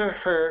his or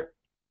her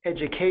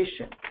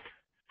education.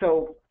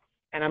 So,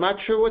 and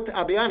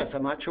I'll be honest,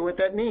 I'm not sure what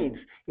that means.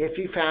 If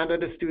you found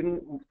that a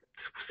student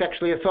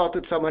sexually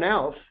assaulted someone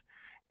else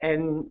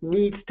and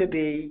needs to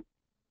be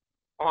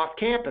off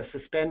campus,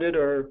 suspended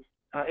or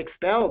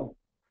expelled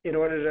in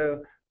order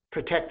to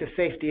protect the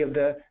safety of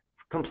the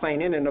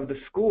complainant and of the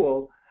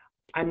school,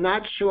 I'm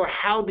not sure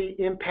how the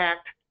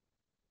impact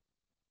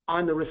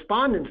on the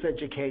respondent's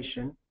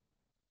education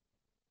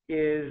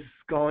is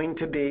going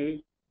to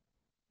be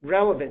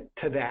relevant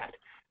to that.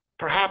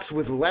 Perhaps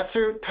with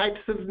lesser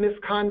types of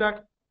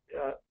misconduct,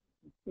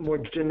 more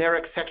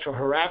generic sexual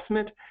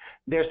harassment,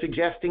 they're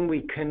suggesting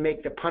we can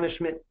make the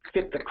punishment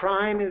fit the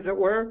crime, as it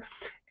were,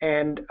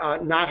 and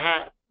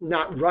not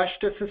rush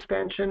to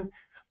suspension.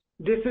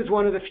 This is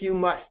one of the few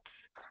musts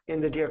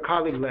in the Dear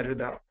Colleague letter,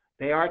 though.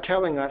 They are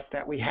telling us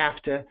that we have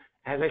to,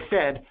 as I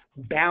said,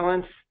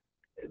 balance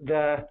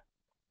the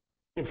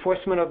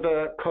enforcement of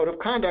the code of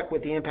conduct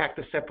with the impact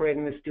of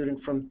separating the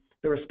student from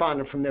the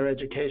respondent from their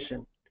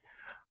education.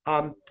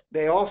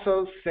 They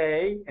also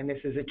say, and this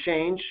is a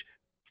change,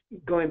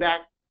 going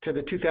back to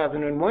the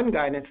 2001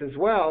 guidance as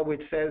well,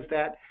 which says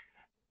that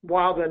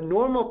while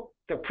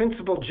the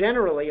principle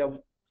generally of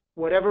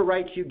whatever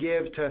rights you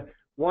give to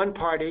one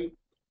party,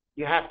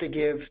 you have to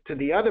give to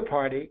the other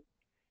party,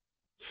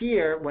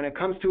 here, when it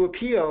comes to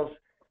appeals,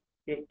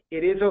 it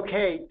is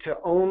okay to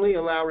only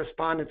allow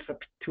respondents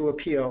to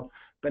appeal,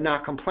 but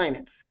not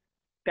complainants.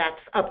 That's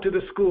up to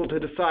the school to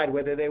decide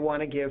whether they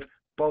want to give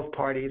both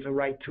parties a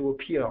right to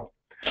appeal.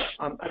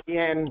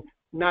 Again,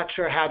 not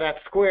sure how that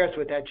squares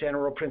with that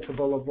general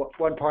principle of what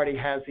one party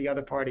has, the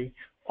other party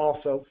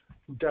also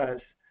does.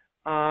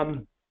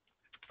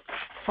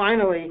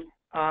 Finally,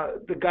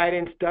 the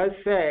guidance does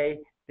say,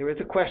 there is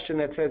a question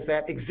that says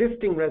that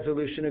existing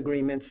resolution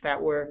agreements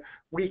that were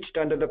reached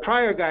under the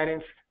prior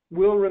guidance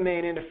will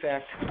remain in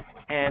effect,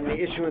 and the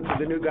issuance of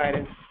the new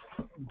guidance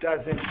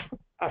doesn't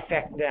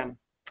affect them.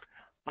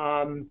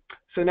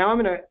 So now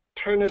I'm going to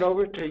turn it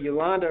over to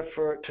Yolanda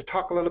to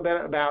talk a little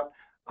bit about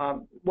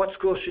what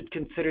schools should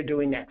consider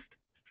doing next.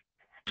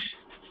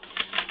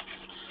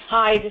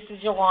 Hi, this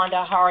is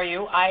Yolanda. How are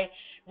you? I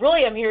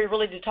really I'm here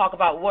really to talk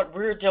about what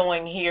we're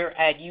doing here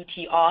at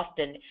UT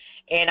Austin.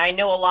 And I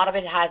know a lot of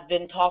it has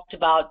been talked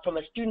about from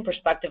a student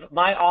perspective.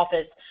 My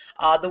office,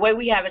 the way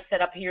we have it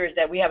set up here is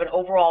that we have an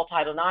overall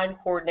Title IX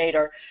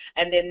coordinator,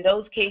 and then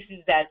those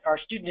cases that are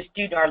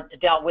student-to-student are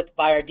dealt with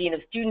by our Dean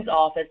of Students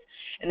office,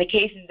 and the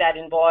cases that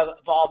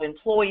involve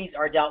employees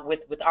are dealt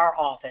with our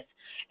office.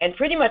 And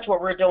pretty much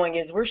what we're doing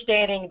is we're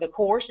standing the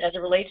course as it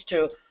relates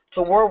to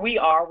where we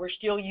are. We're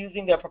still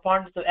using the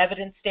preponderance of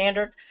evidence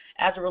standard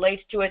as it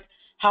relates to it.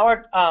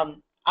 Howard,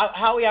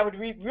 Howie, I would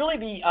really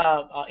be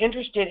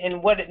interested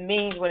in what it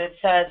means when it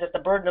says that the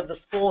burden of the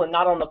school and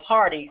not on the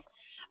parties,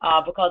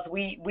 because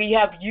we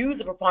have used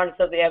the preponderance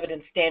of the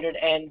evidence standard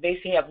and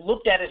basically have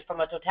looked at it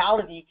from a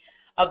totality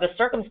of the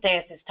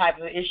circumstances type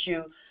of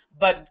issue.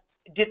 But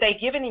did they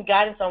give any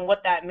guidance on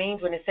what that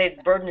means when it says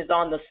the burden is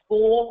on the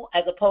school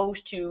as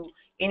opposed to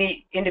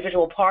any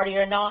individual party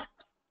or not?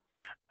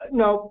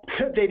 No,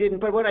 they didn't.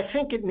 But what I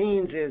think it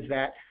means is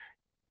that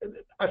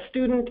a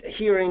student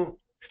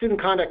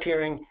conduct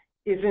hearing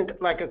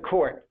isn't like a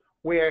court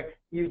where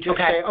you just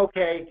say,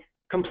 okay,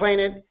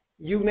 complainant,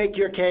 you make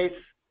your case,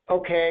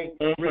 okay,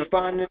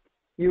 respondent,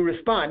 you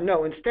respond.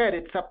 No, instead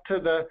it's up to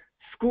the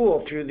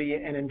school through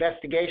an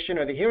investigation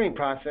or the hearing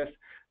process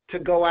to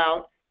go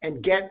out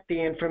and get the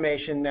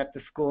information that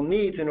the school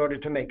needs in order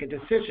to make a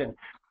decision.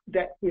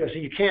 That, so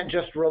you can't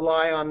just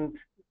rely on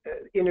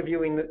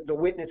interviewing the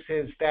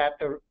witnesses that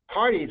the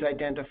parties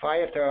identify.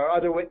 If there are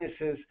other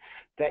witnesses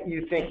that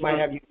you think might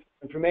have useful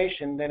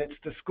information, then it's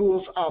the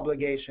school's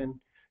obligation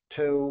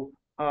to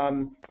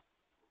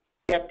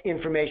get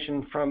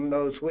information from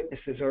those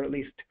witnesses, or at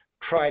least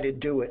try to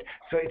do it.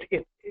 So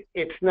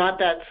it's not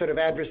that sort of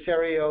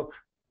adversarial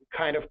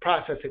kind of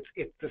process.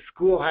 It's the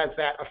school has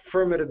that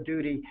affirmative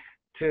duty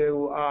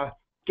to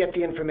get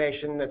the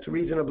information that's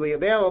reasonably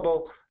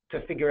available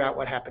to figure out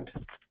what happened.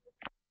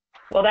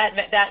 Well,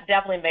 that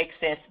definitely makes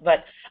sense.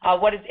 But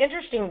what is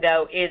interesting,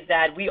 though, is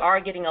that we are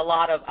getting a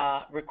lot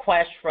of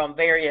requests from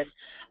various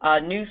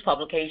news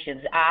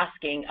publications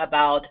asking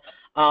about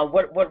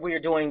what we are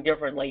doing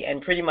differently.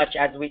 And pretty much,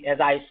 as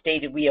I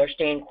stated, we are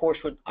staying course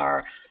with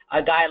our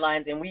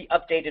guidelines, and we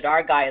updated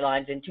our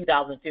guidelines in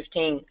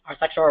 2015, our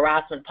sexual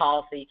harassment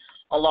policy,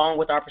 along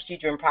with our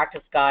procedure and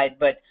practice guide.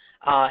 But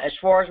as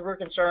far as we're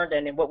concerned,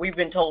 and what we've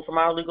been told from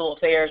our legal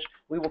affairs,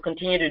 we will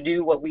continue to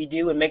do what we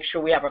do and make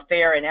sure we have a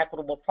fair and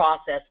equitable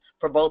process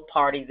for both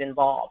parties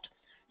involved.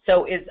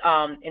 So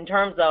in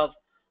terms of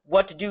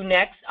what to do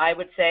next, I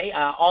would say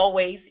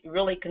always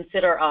really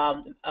consider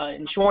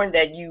ensuring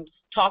that you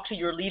talk to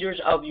your leaders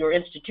of your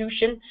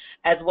institution,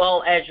 as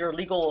well as your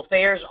legal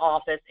affairs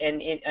office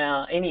and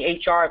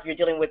any HR if you're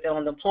dealing with them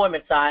on the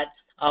employment side.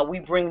 We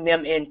bring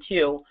them in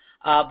too,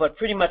 but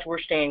pretty much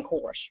we're staying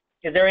course.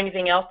 Is there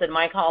anything else that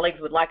my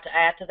colleagues would like to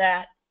add to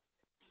that?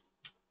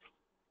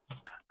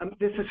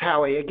 This is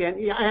Howie again.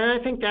 Yeah, and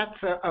I think that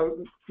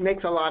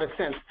makes a lot of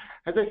sense.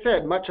 As I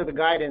said, much of the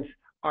guidance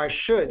are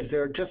shoulds.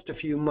 There are just a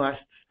few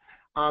musts.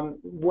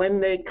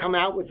 When they come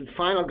out with the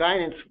final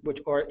guidance, which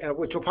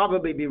will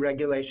probably be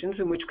regulations,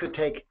 and which could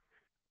take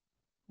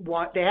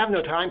they have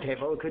no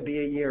timetable. It could be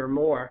a year or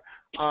more.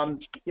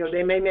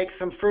 They may make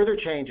some further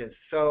changes.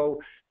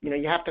 So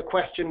you have to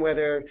question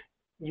whether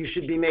you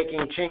should be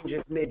making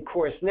changes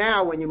mid-course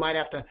now, when you might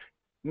have to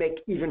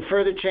make even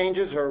further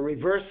changes or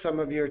reverse some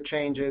of your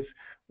changes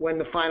when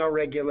the final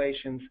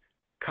regulations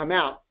come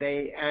out.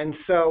 And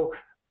so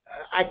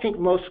I think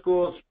most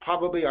schools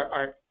probably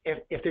are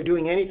if they're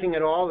doing anything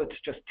at all, it's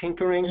just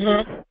tinkering.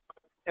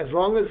 As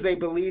long as they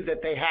believe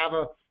that they have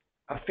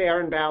a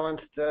fair and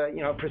balanced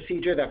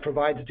procedure that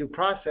provides due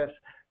process,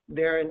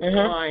 they're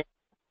inclined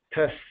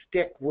to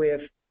stick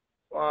with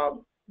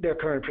their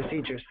current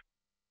procedures.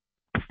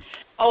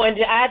 Oh, and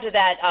to add to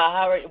that,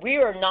 Howard, we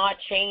are not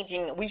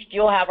changing. We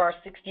still have our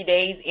 60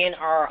 days in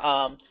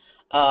our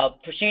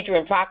procedure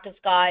and practice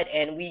guide,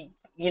 and we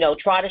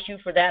try to shoot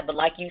for that. But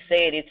like you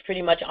said, it's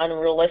pretty much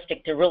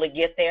unrealistic to really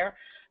get there.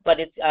 But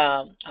it's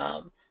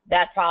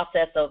that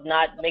process of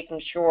not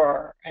making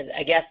sure,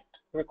 I guess,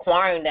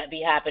 requiring that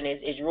be happen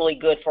is really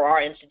good for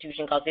our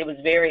institution, because it was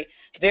very,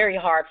 very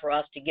hard for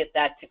us to get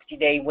that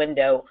 60-day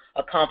window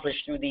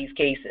accomplished through these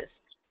cases.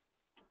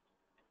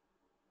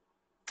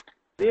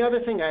 The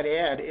other thing I'd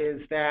add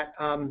is that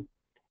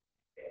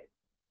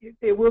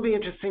it will be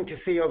interesting to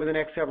see over the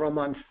next several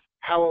months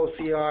how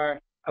OCR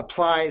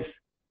applies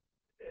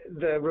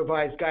the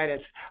revised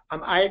guidance.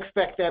 I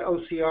expect that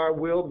OCR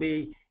will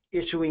be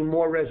issuing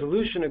more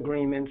resolution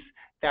agreements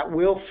that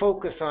will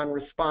focus on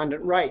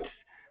respondent rights.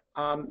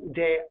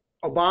 The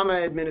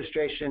Obama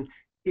administration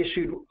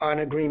issued an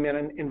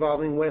agreement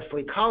involving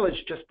Wesley College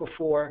just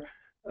before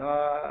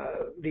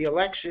the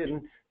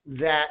election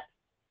that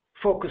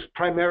focused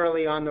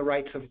primarily on the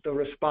rights of the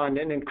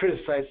respondent and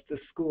criticized the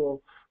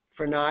school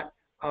for not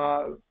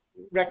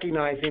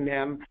recognizing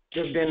them.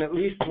 There have been at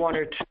least one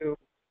or two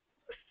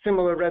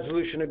similar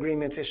resolution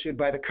agreements issued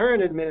by the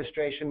current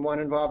administration, one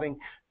involving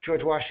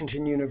George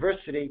Washington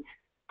University,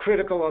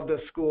 critical of the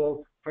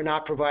school for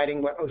not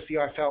providing what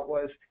OCR felt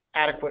was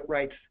adequate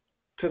rights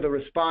to the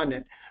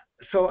respondent.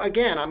 So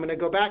again, I'm going to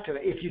go back to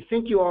that. If you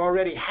think you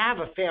already have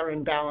a fair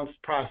and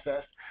balanced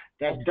process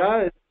that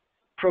does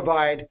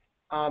provide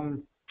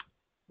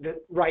the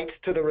rights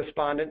to the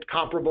respondent,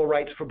 comparable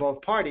rights for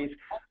both parties,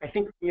 I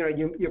think you're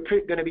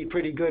going to be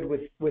pretty good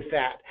with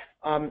that.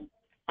 On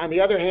the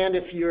other hand,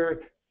 if you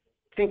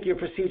think your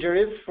procedure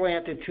is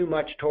slanted too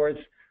much towards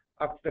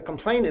the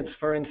complainants,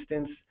 for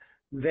instance,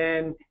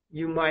 then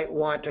you might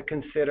want to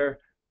consider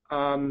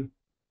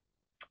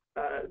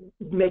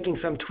making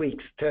some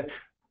tweaks to,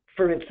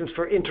 for instance,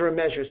 for interim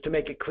measures, to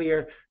make it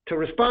clear to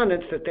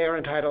respondents that they're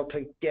entitled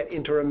to get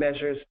interim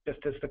measures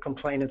just as the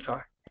complainants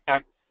are.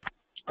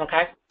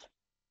 Okay.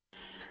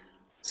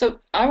 So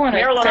I want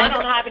to Marilyn, I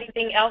don't have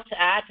anything else to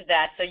add to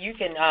that, so you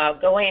can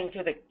go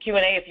into the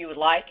Q&A if you would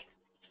like.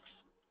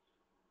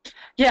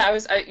 Yeah,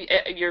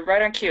 you're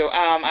right on cue.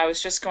 I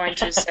was just going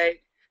to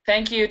say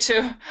thank you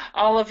to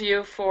all of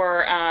you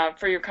for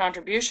your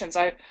contributions.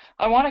 I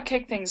want to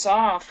kick things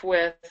off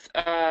with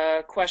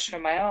a question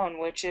of my own,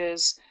 which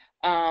is,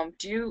 and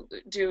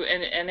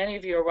any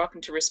of you are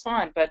welcome to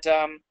respond, but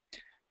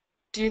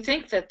do you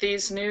think that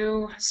these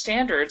new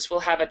standards will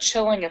have a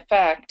chilling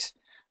effect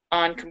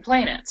on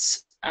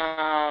complainants?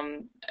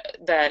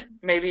 That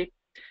maybe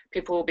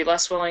people will be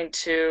less willing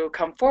to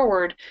come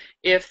forward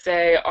if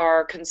they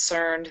are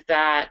concerned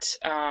that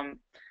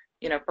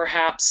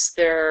perhaps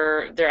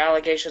their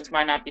allegations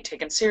might not be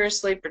taken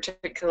seriously,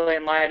 particularly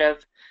in light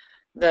of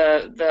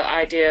the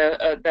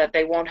idea that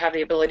they won't have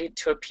the ability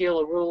to appeal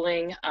a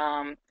ruling.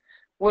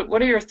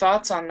 What are your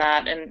thoughts on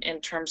that in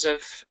terms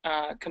of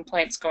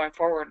complaints going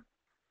forward?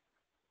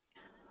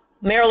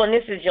 Marilyn,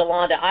 this is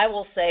Yolanda. I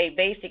will say,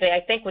 basically, I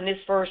think when this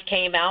first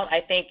came out,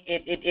 I think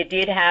it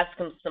did have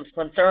some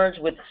concerns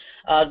with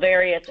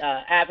various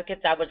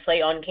advocates, I would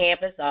say, on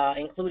campus,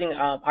 including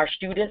our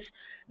students.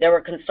 They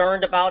were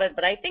concerned about it.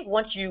 But I think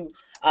once you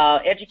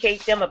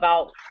educate them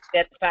about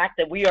the fact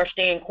that we are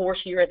staying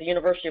course here at the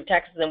University of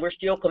Texas and we're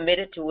still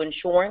committed to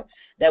ensuring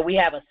that we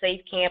have a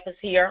safe campus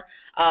here,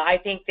 I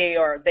think they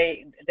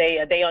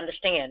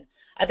understand.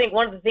 I think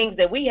one of the things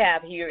that we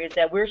have here is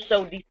that we're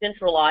so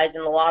decentralized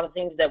in a lot of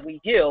things that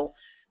we do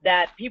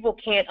that people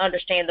can't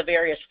understand the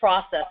various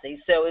processes.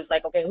 So it's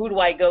like, okay, who do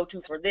I go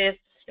to for this?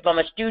 If I'm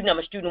a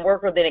student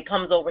worker, then it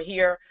comes over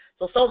here.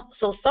 So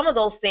some of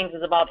those things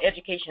is about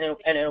education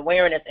and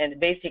awareness and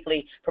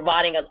basically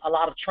providing a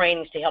lot of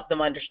trainings to help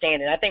them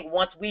understand it. I think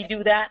once we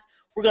do that,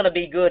 we're going to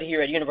be good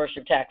here at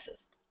University of Texas.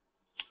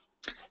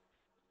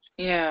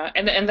 Yeah,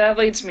 and that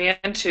leads me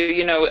into,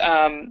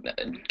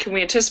 can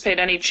we anticipate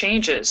any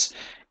changes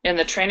in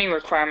the training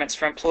requirements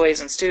for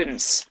employees and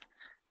students?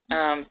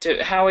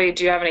 Howie,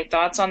 do you have any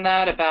thoughts on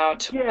that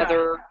about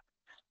whether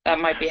that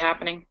might be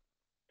happening?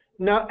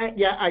 No,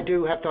 yeah, I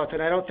do have thoughts,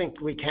 and I don't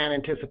think we can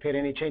anticipate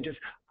any changes.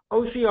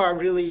 OCR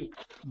really,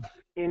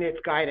 in its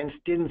guidance,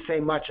 didn't say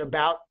much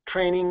about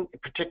training,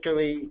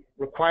 particularly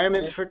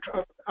requirements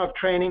of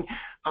training.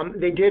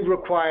 They did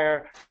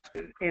require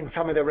in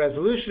some of the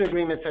resolution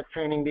agreements that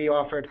training be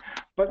offered,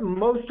 but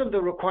most of the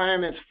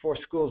requirements for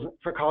schools,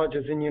 for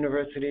colleges and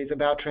universities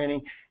about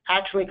training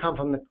actually come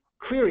from the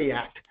Clery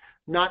Act,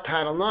 not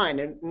Title IX.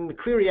 And the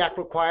Clery Act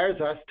requires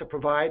us to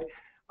provide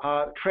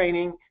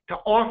training, to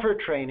offer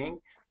training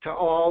to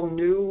all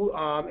new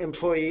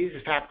employees,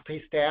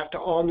 faculty, staff, to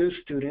all new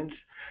students,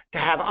 to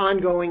have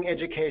ongoing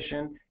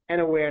education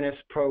and awareness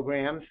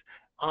programs,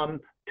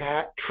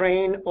 to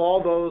train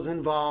all those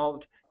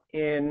involved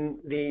in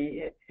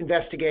the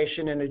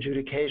investigation and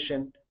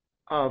adjudication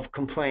of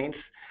complaints.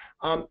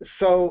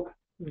 So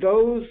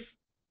those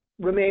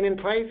remain in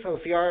place.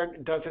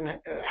 OCR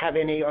doesn't have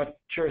any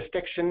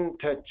jurisdiction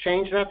to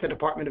change that. The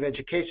Department of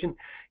Education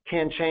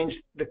can change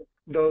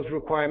those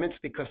requirements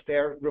because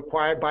they're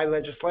required by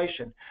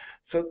legislation.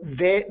 So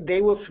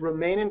they will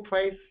remain in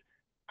place.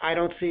 I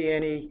don't see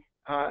any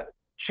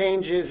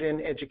changes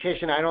in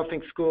education. I don't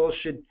think schools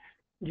should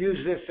see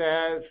this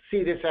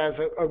as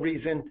a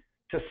reason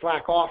to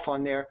slack off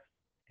on their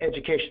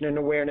education and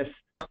awareness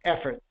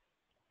efforts.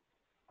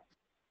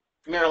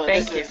 Marilyn,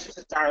 this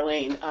is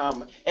Darlene.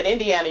 At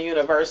Indiana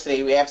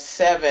University, we have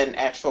 7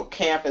 actual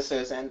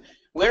campuses, and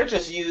we're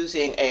just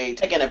taking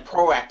a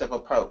proactive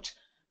approach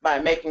by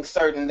making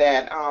certain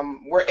that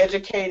we're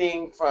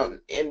educating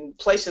in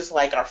places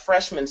like our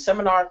freshman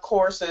seminar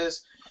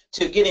courses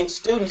to getting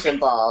students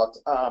involved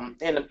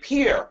in a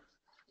peer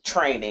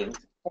training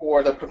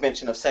for the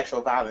prevention of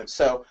sexual violence.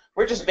 So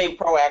we're just being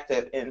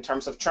proactive in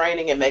terms of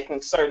training and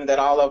making certain that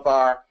all of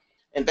our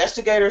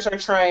investigators are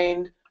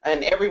trained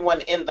and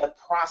everyone in the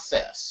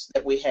process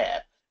that we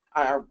have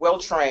are well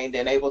trained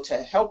and able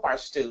to help our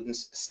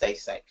students stay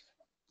safe.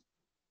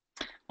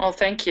 Well,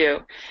 thank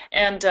you.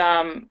 And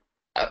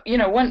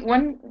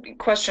one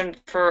question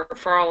for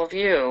all of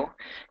you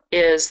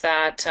is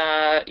that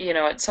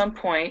at some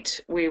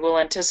point we will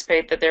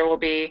anticipate that there will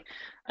be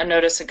a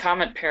notice and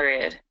comment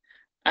period.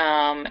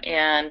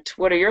 And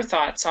what are your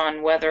thoughts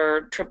on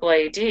whether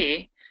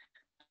AAAED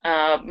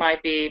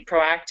might be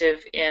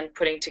proactive in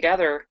putting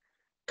together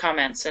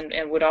comments,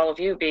 and would all of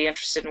you be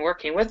interested in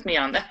working with me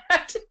on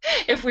that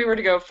if we were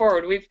to go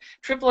forward?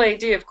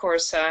 AAAED, of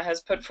course,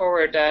 has put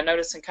forward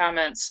notice and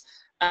comments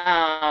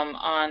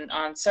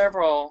on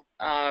several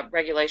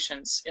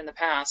regulations in the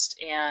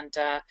past, and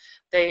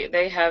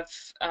they have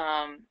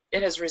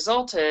it has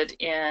resulted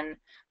in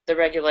the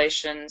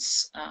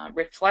regulations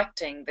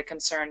reflecting the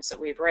concerns that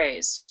we've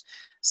raised.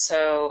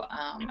 So,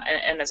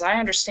 and as I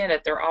understand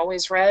it, they're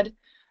always read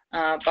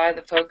by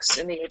the folks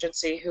in the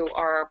agency who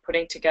are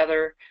putting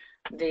together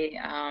the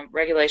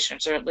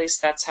regulations, or at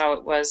least that's how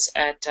it was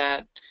at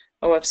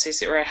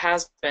OFCC, or it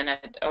has been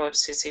at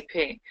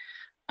OFCCP.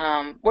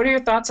 What are your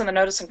thoughts on the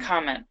notice and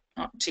comment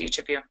to each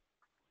of you?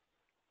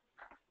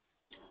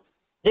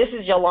 This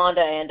is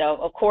Yolanda, and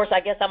of course, I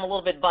guess I'm a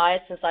little bit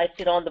biased since I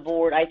sit on the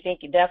board. I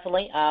think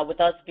definitely, with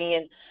us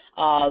being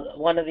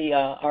one of the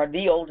or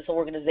the oldest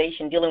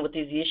organization dealing with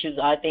these issues,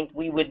 I think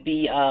we would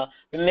be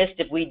remiss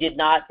if we did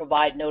not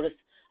provide notice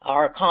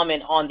or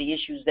comment on the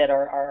issues that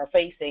are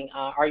facing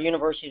our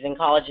universities and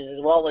colleges,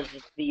 as well as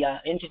the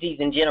entities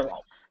in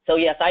general. So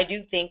yes, I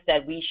do think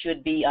that we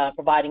should be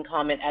providing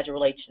comment as it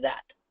relates to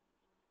that.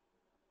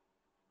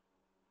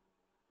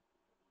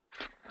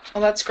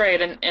 Well, that's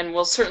great, and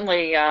we'll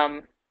certainly,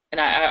 and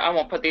I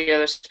won't put the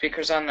other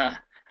speakers on the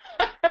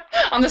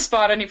on the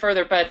spot any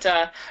further, but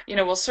you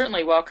know, we'll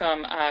certainly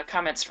welcome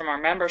comments from our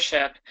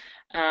membership,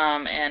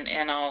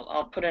 and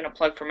I'll put in a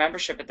plug for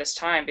membership at this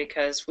time,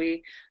 because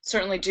we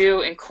certainly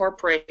do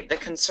incorporate the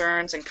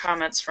concerns and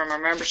comments from our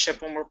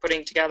membership when we're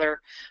putting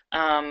together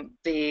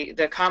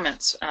the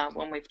comments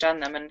when we've done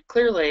them, and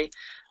clearly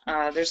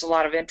there's a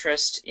lot of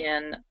interest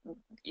in,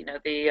 you know,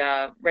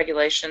 the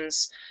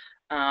regulations,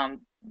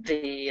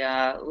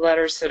 the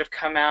letters that have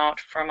come out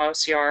from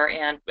OCR,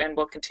 and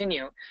will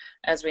continue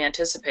as we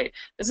anticipate.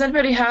 Does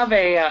anybody have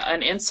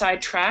an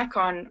inside track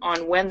on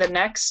when the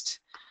next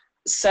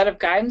set of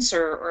guidance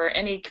or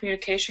any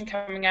communication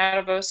coming out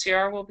of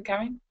OCR will be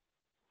coming?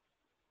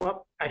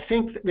 Well, I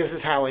think, this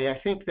is Howie, I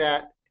think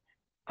that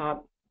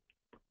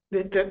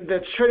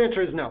the short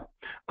answer is no.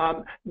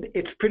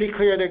 It's pretty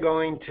clear they're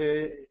going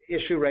to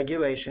issue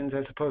regulations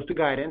as opposed to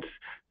guidance,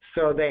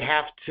 so they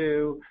have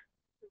to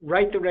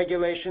write the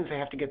regulations, they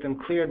have to get them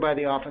cleared by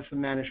the Office of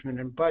Management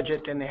and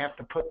Budget, and they have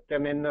to put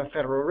them in the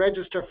Federal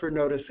Register for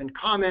notice and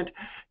comment,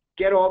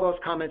 get all those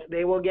comments.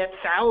 They will get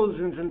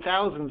thousands and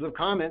thousands of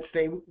comments.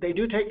 They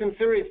do take them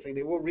seriously.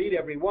 They will read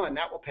every one.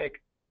 That will take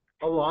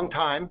a long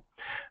time.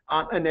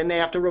 And then they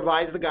have to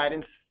revise the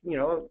guidance, you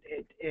know,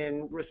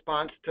 in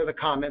response to the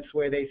comments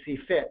where they see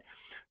fit.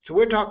 So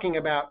we're talking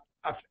about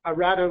a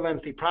rather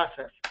lengthy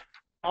process.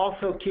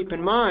 Also keep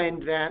in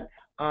mind that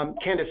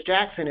Candace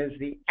Jackson is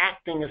the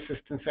acting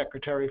Assistant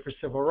Secretary for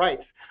Civil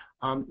Rights.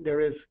 There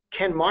is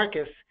Ken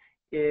Marcus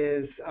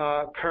is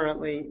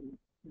currently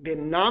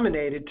been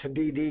nominated to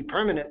be the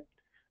permanent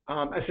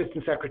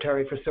Assistant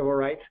Secretary for Civil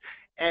Rights.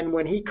 And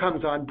when he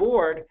comes on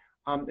board,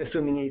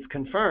 assuming he's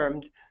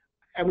confirmed,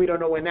 and we don't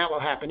know when that will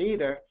happen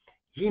either,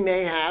 he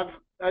may have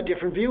a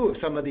different view of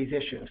some of these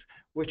issues,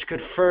 which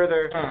could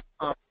further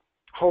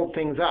hold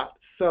things up.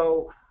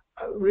 So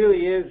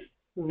really is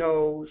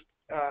no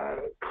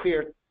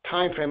clear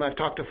time frame. I've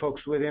talked to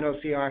folks within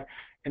OCR,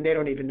 and they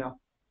don't even know.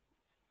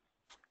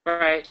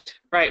 Right,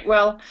 right.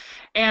 Well,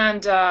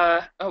 and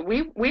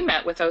we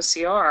met with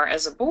OCR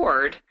as a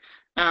board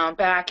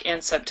back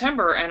in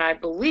September, and I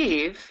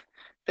believe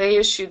they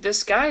issued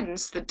this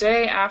guidance the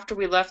day after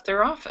we left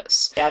their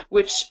office. Yes.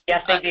 Which,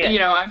 yes, they did. You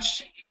know,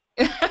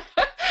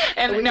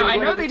 and now I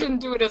know they didn't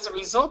do it as a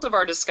result of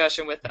our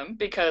discussion with them,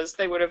 because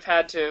they would have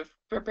had to have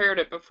prepared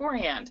it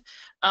beforehand.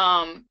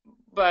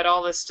 But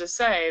all this to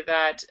say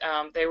that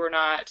they were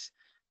not,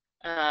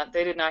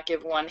 they did not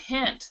give one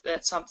hint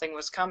that something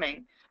was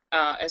coming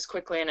as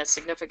quickly and as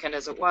significant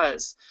as it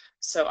was.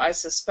 So I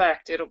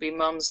suspect it'll be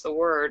mum's the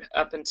word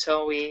up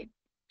until we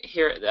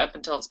hear it, up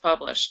until it's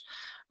published,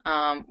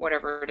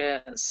 whatever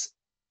it is.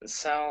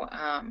 So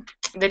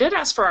they did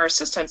ask for our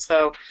assistance,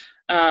 though.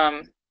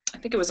 I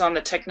think it was on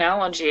the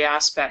technology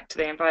aspect.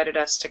 They invited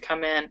us to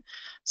come in.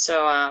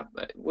 So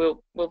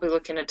we'll be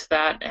looking into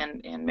that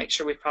and make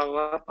sure we follow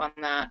up on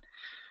that.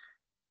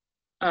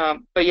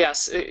 But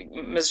yes,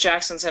 Ms.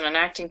 Jackson's in an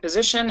acting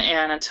position,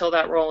 and until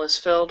that role is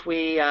filled,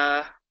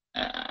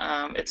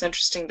 it's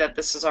interesting that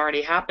this has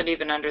already happened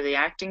even under the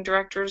acting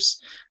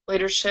director's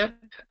leadership.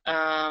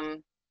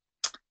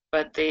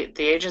 But the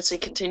agency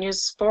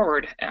continues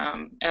forward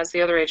as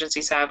the other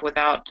agencies have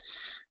without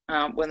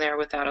when they're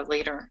without a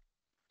leader.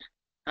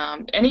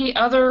 Any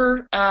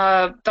other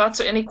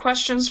thoughts or any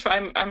questions?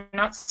 I'm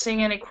not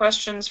seeing any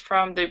questions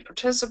from the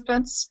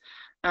participants.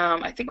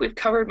 I think we've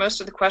covered most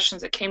of the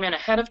questions that came in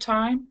ahead of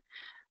time.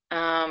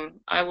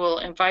 I will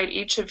invite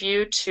each of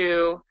you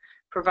to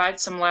provide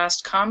some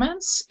last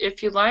comments,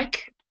 if you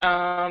like,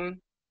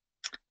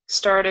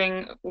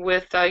 starting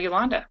with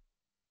Yolanda.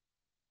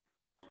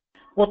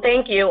 Well,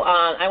 thank you.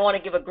 I want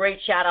to give a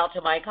great shout out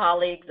to my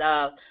colleagues,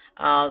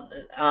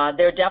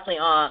 They're definitely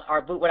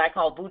what I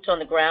call boots on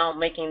the ground,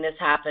 making this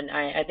happen.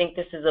 I think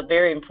this is a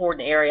very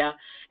important area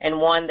and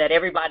one that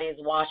everybody is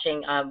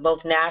watching,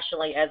 both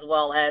nationally as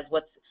well as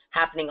what's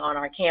happening on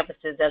our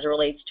campuses as it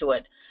relates to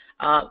it.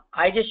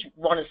 I just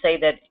want to say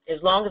that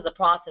as long as the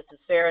process is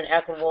fair and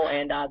equitable,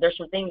 and there's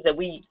some things that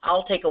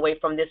I'll take away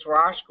from this for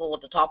our school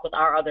to talk with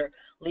our other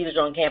leaders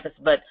on campus,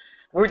 but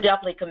we're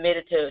definitely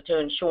committed to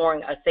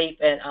ensuring a safe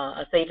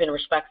and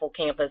respectful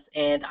campus.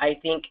 And I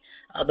think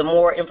the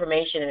more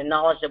information and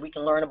knowledge that we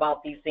can learn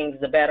about these things,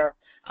 the better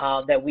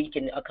that we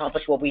can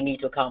accomplish what we need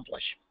to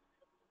accomplish.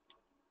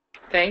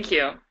 Thank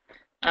you.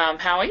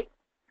 Howie?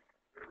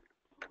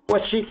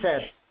 What she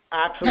said.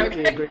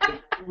 Absolutely Okay. agree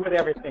with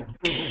everything.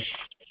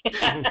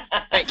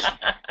 Thank you.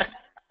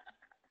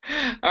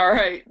 All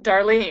right,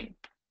 Darlene.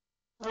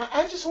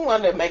 I just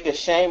wanted to make a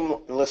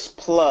shameless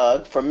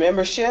plug for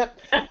membership.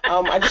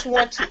 I just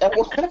want to,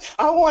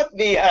 I want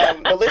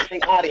the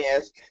listening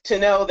audience to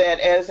know that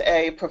as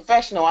a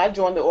professional, I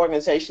joined the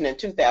organization in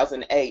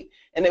 2008,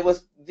 and it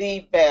was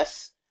the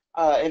best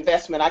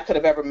investment I could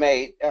have ever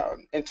made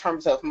in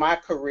terms of my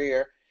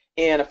career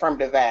in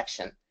affirmative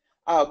action.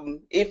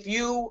 If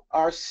you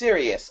are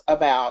serious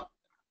about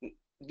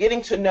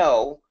getting to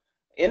know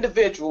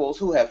individuals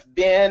who have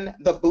been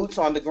the boots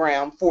on the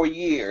ground for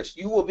years,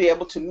 you will be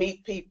able to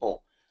meet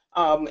people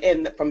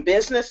from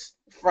business,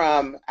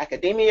 from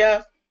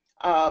academia,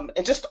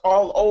 and just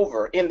all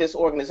over in this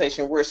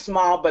organization. We're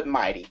small but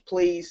mighty.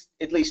 Please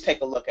at least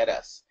take a look at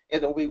us.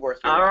 It'll be worth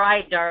it. All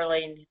right,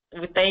 Darlene.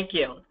 Thank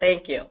you.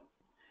 Thank you.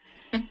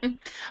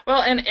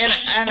 Well, and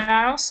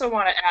I also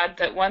want to add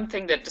that one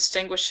thing that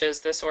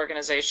distinguishes this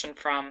organization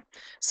from,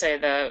 say,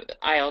 the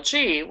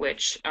ILG,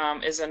 which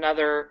is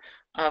another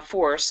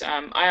force.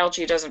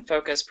 ILG doesn't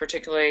focus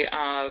particularly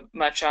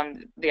much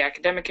on the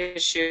academic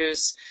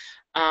issues,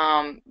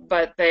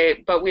 but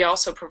we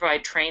also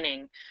provide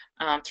training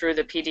through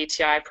the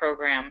PDTI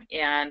program,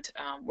 and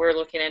we're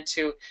looking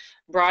into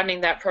broadening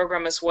that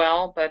program as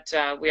well. But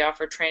we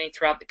offer training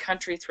throughout the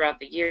country, throughout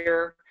the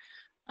year,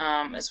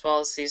 as well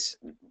as these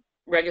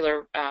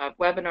regular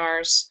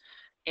webinars.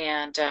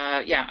 And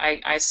yeah,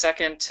 I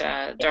second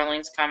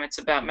Darlene's comments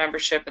about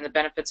membership and the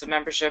benefits of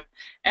membership.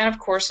 And of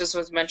course, as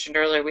was mentioned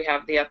earlier, we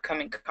have the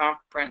upcoming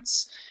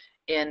conference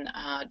in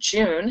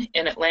June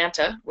in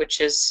Atlanta,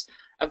 which is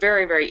a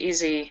very, very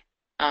easy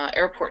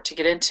airport to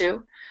get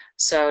into.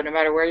 So no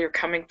matter where you're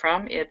coming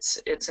from,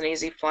 it's an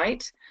easy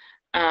flight.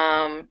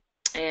 And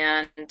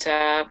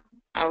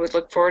I would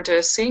look forward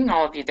to seeing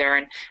all of you there.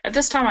 And at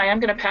this time, I am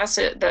going to pass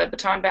the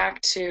baton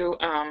back to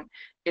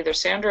either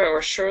Sandra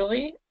or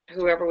Shirley,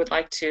 whoever would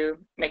like to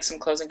make some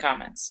closing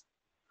comments.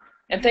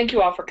 And thank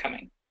you all for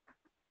coming.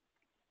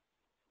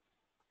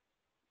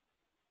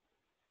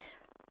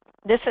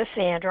 This is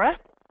Sandra.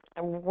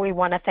 We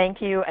want to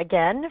thank you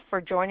again for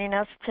joining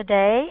us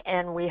today,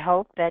 and we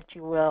hope that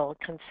you will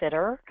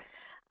consider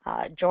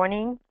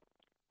joining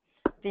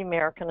the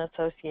American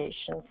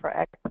Association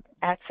for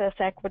Access,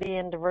 Equity,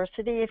 and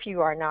Diversity if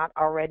you are not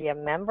already a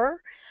member.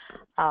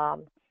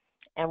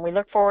 And we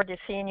look forward to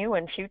seeing you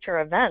in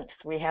future events.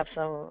 We have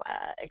some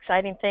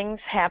exciting things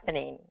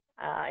happening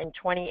in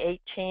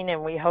 2018,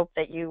 and we hope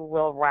that you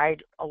will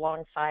ride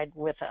alongside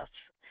with us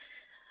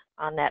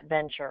on that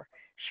venture.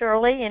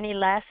 Shirley, any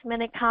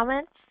last-minute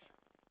comments?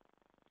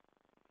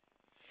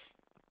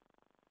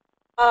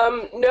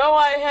 No,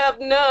 I have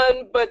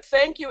none, but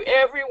thank you,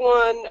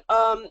 everyone,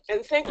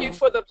 and thank you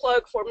for the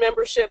plug for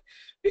membership,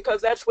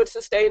 because that's what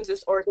sustains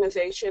this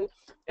organization.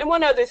 And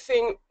one other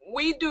thing,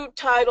 we do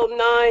Title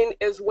IX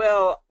as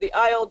well. The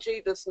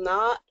ILG does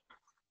not,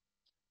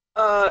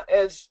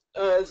 as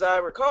I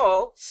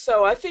recall.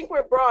 So I think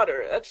we're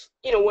broader. That's,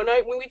 you know, when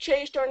we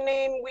changed our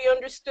name, we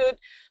understood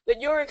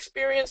that your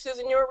experiences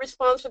and your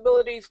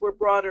responsibilities were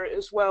broader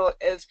as well,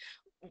 as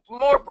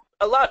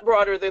a lot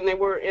broader than they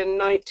were in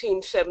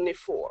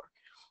 1974.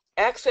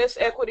 Access,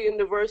 equity, and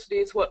diversity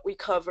is what we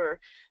cover,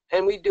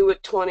 and we do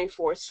it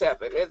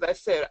 24/7. As I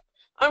said,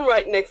 I'm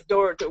right next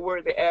door to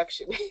where the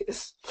action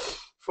is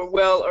for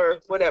well or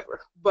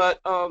whatever. But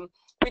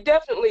we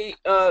definitely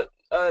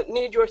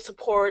need your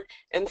support,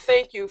 and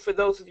thank you for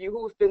those of you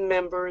who have been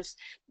members.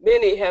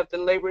 Many have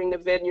been laboring the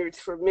vineyards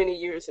for many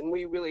years, and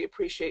we really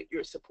appreciate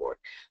your support.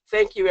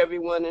 Thank you,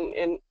 everyone,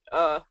 and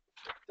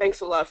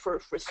thanks a lot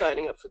for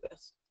signing up for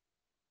this.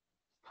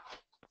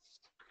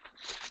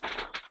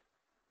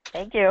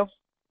 Thank you.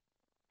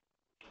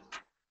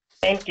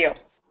 Thank you.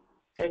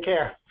 Take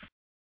care.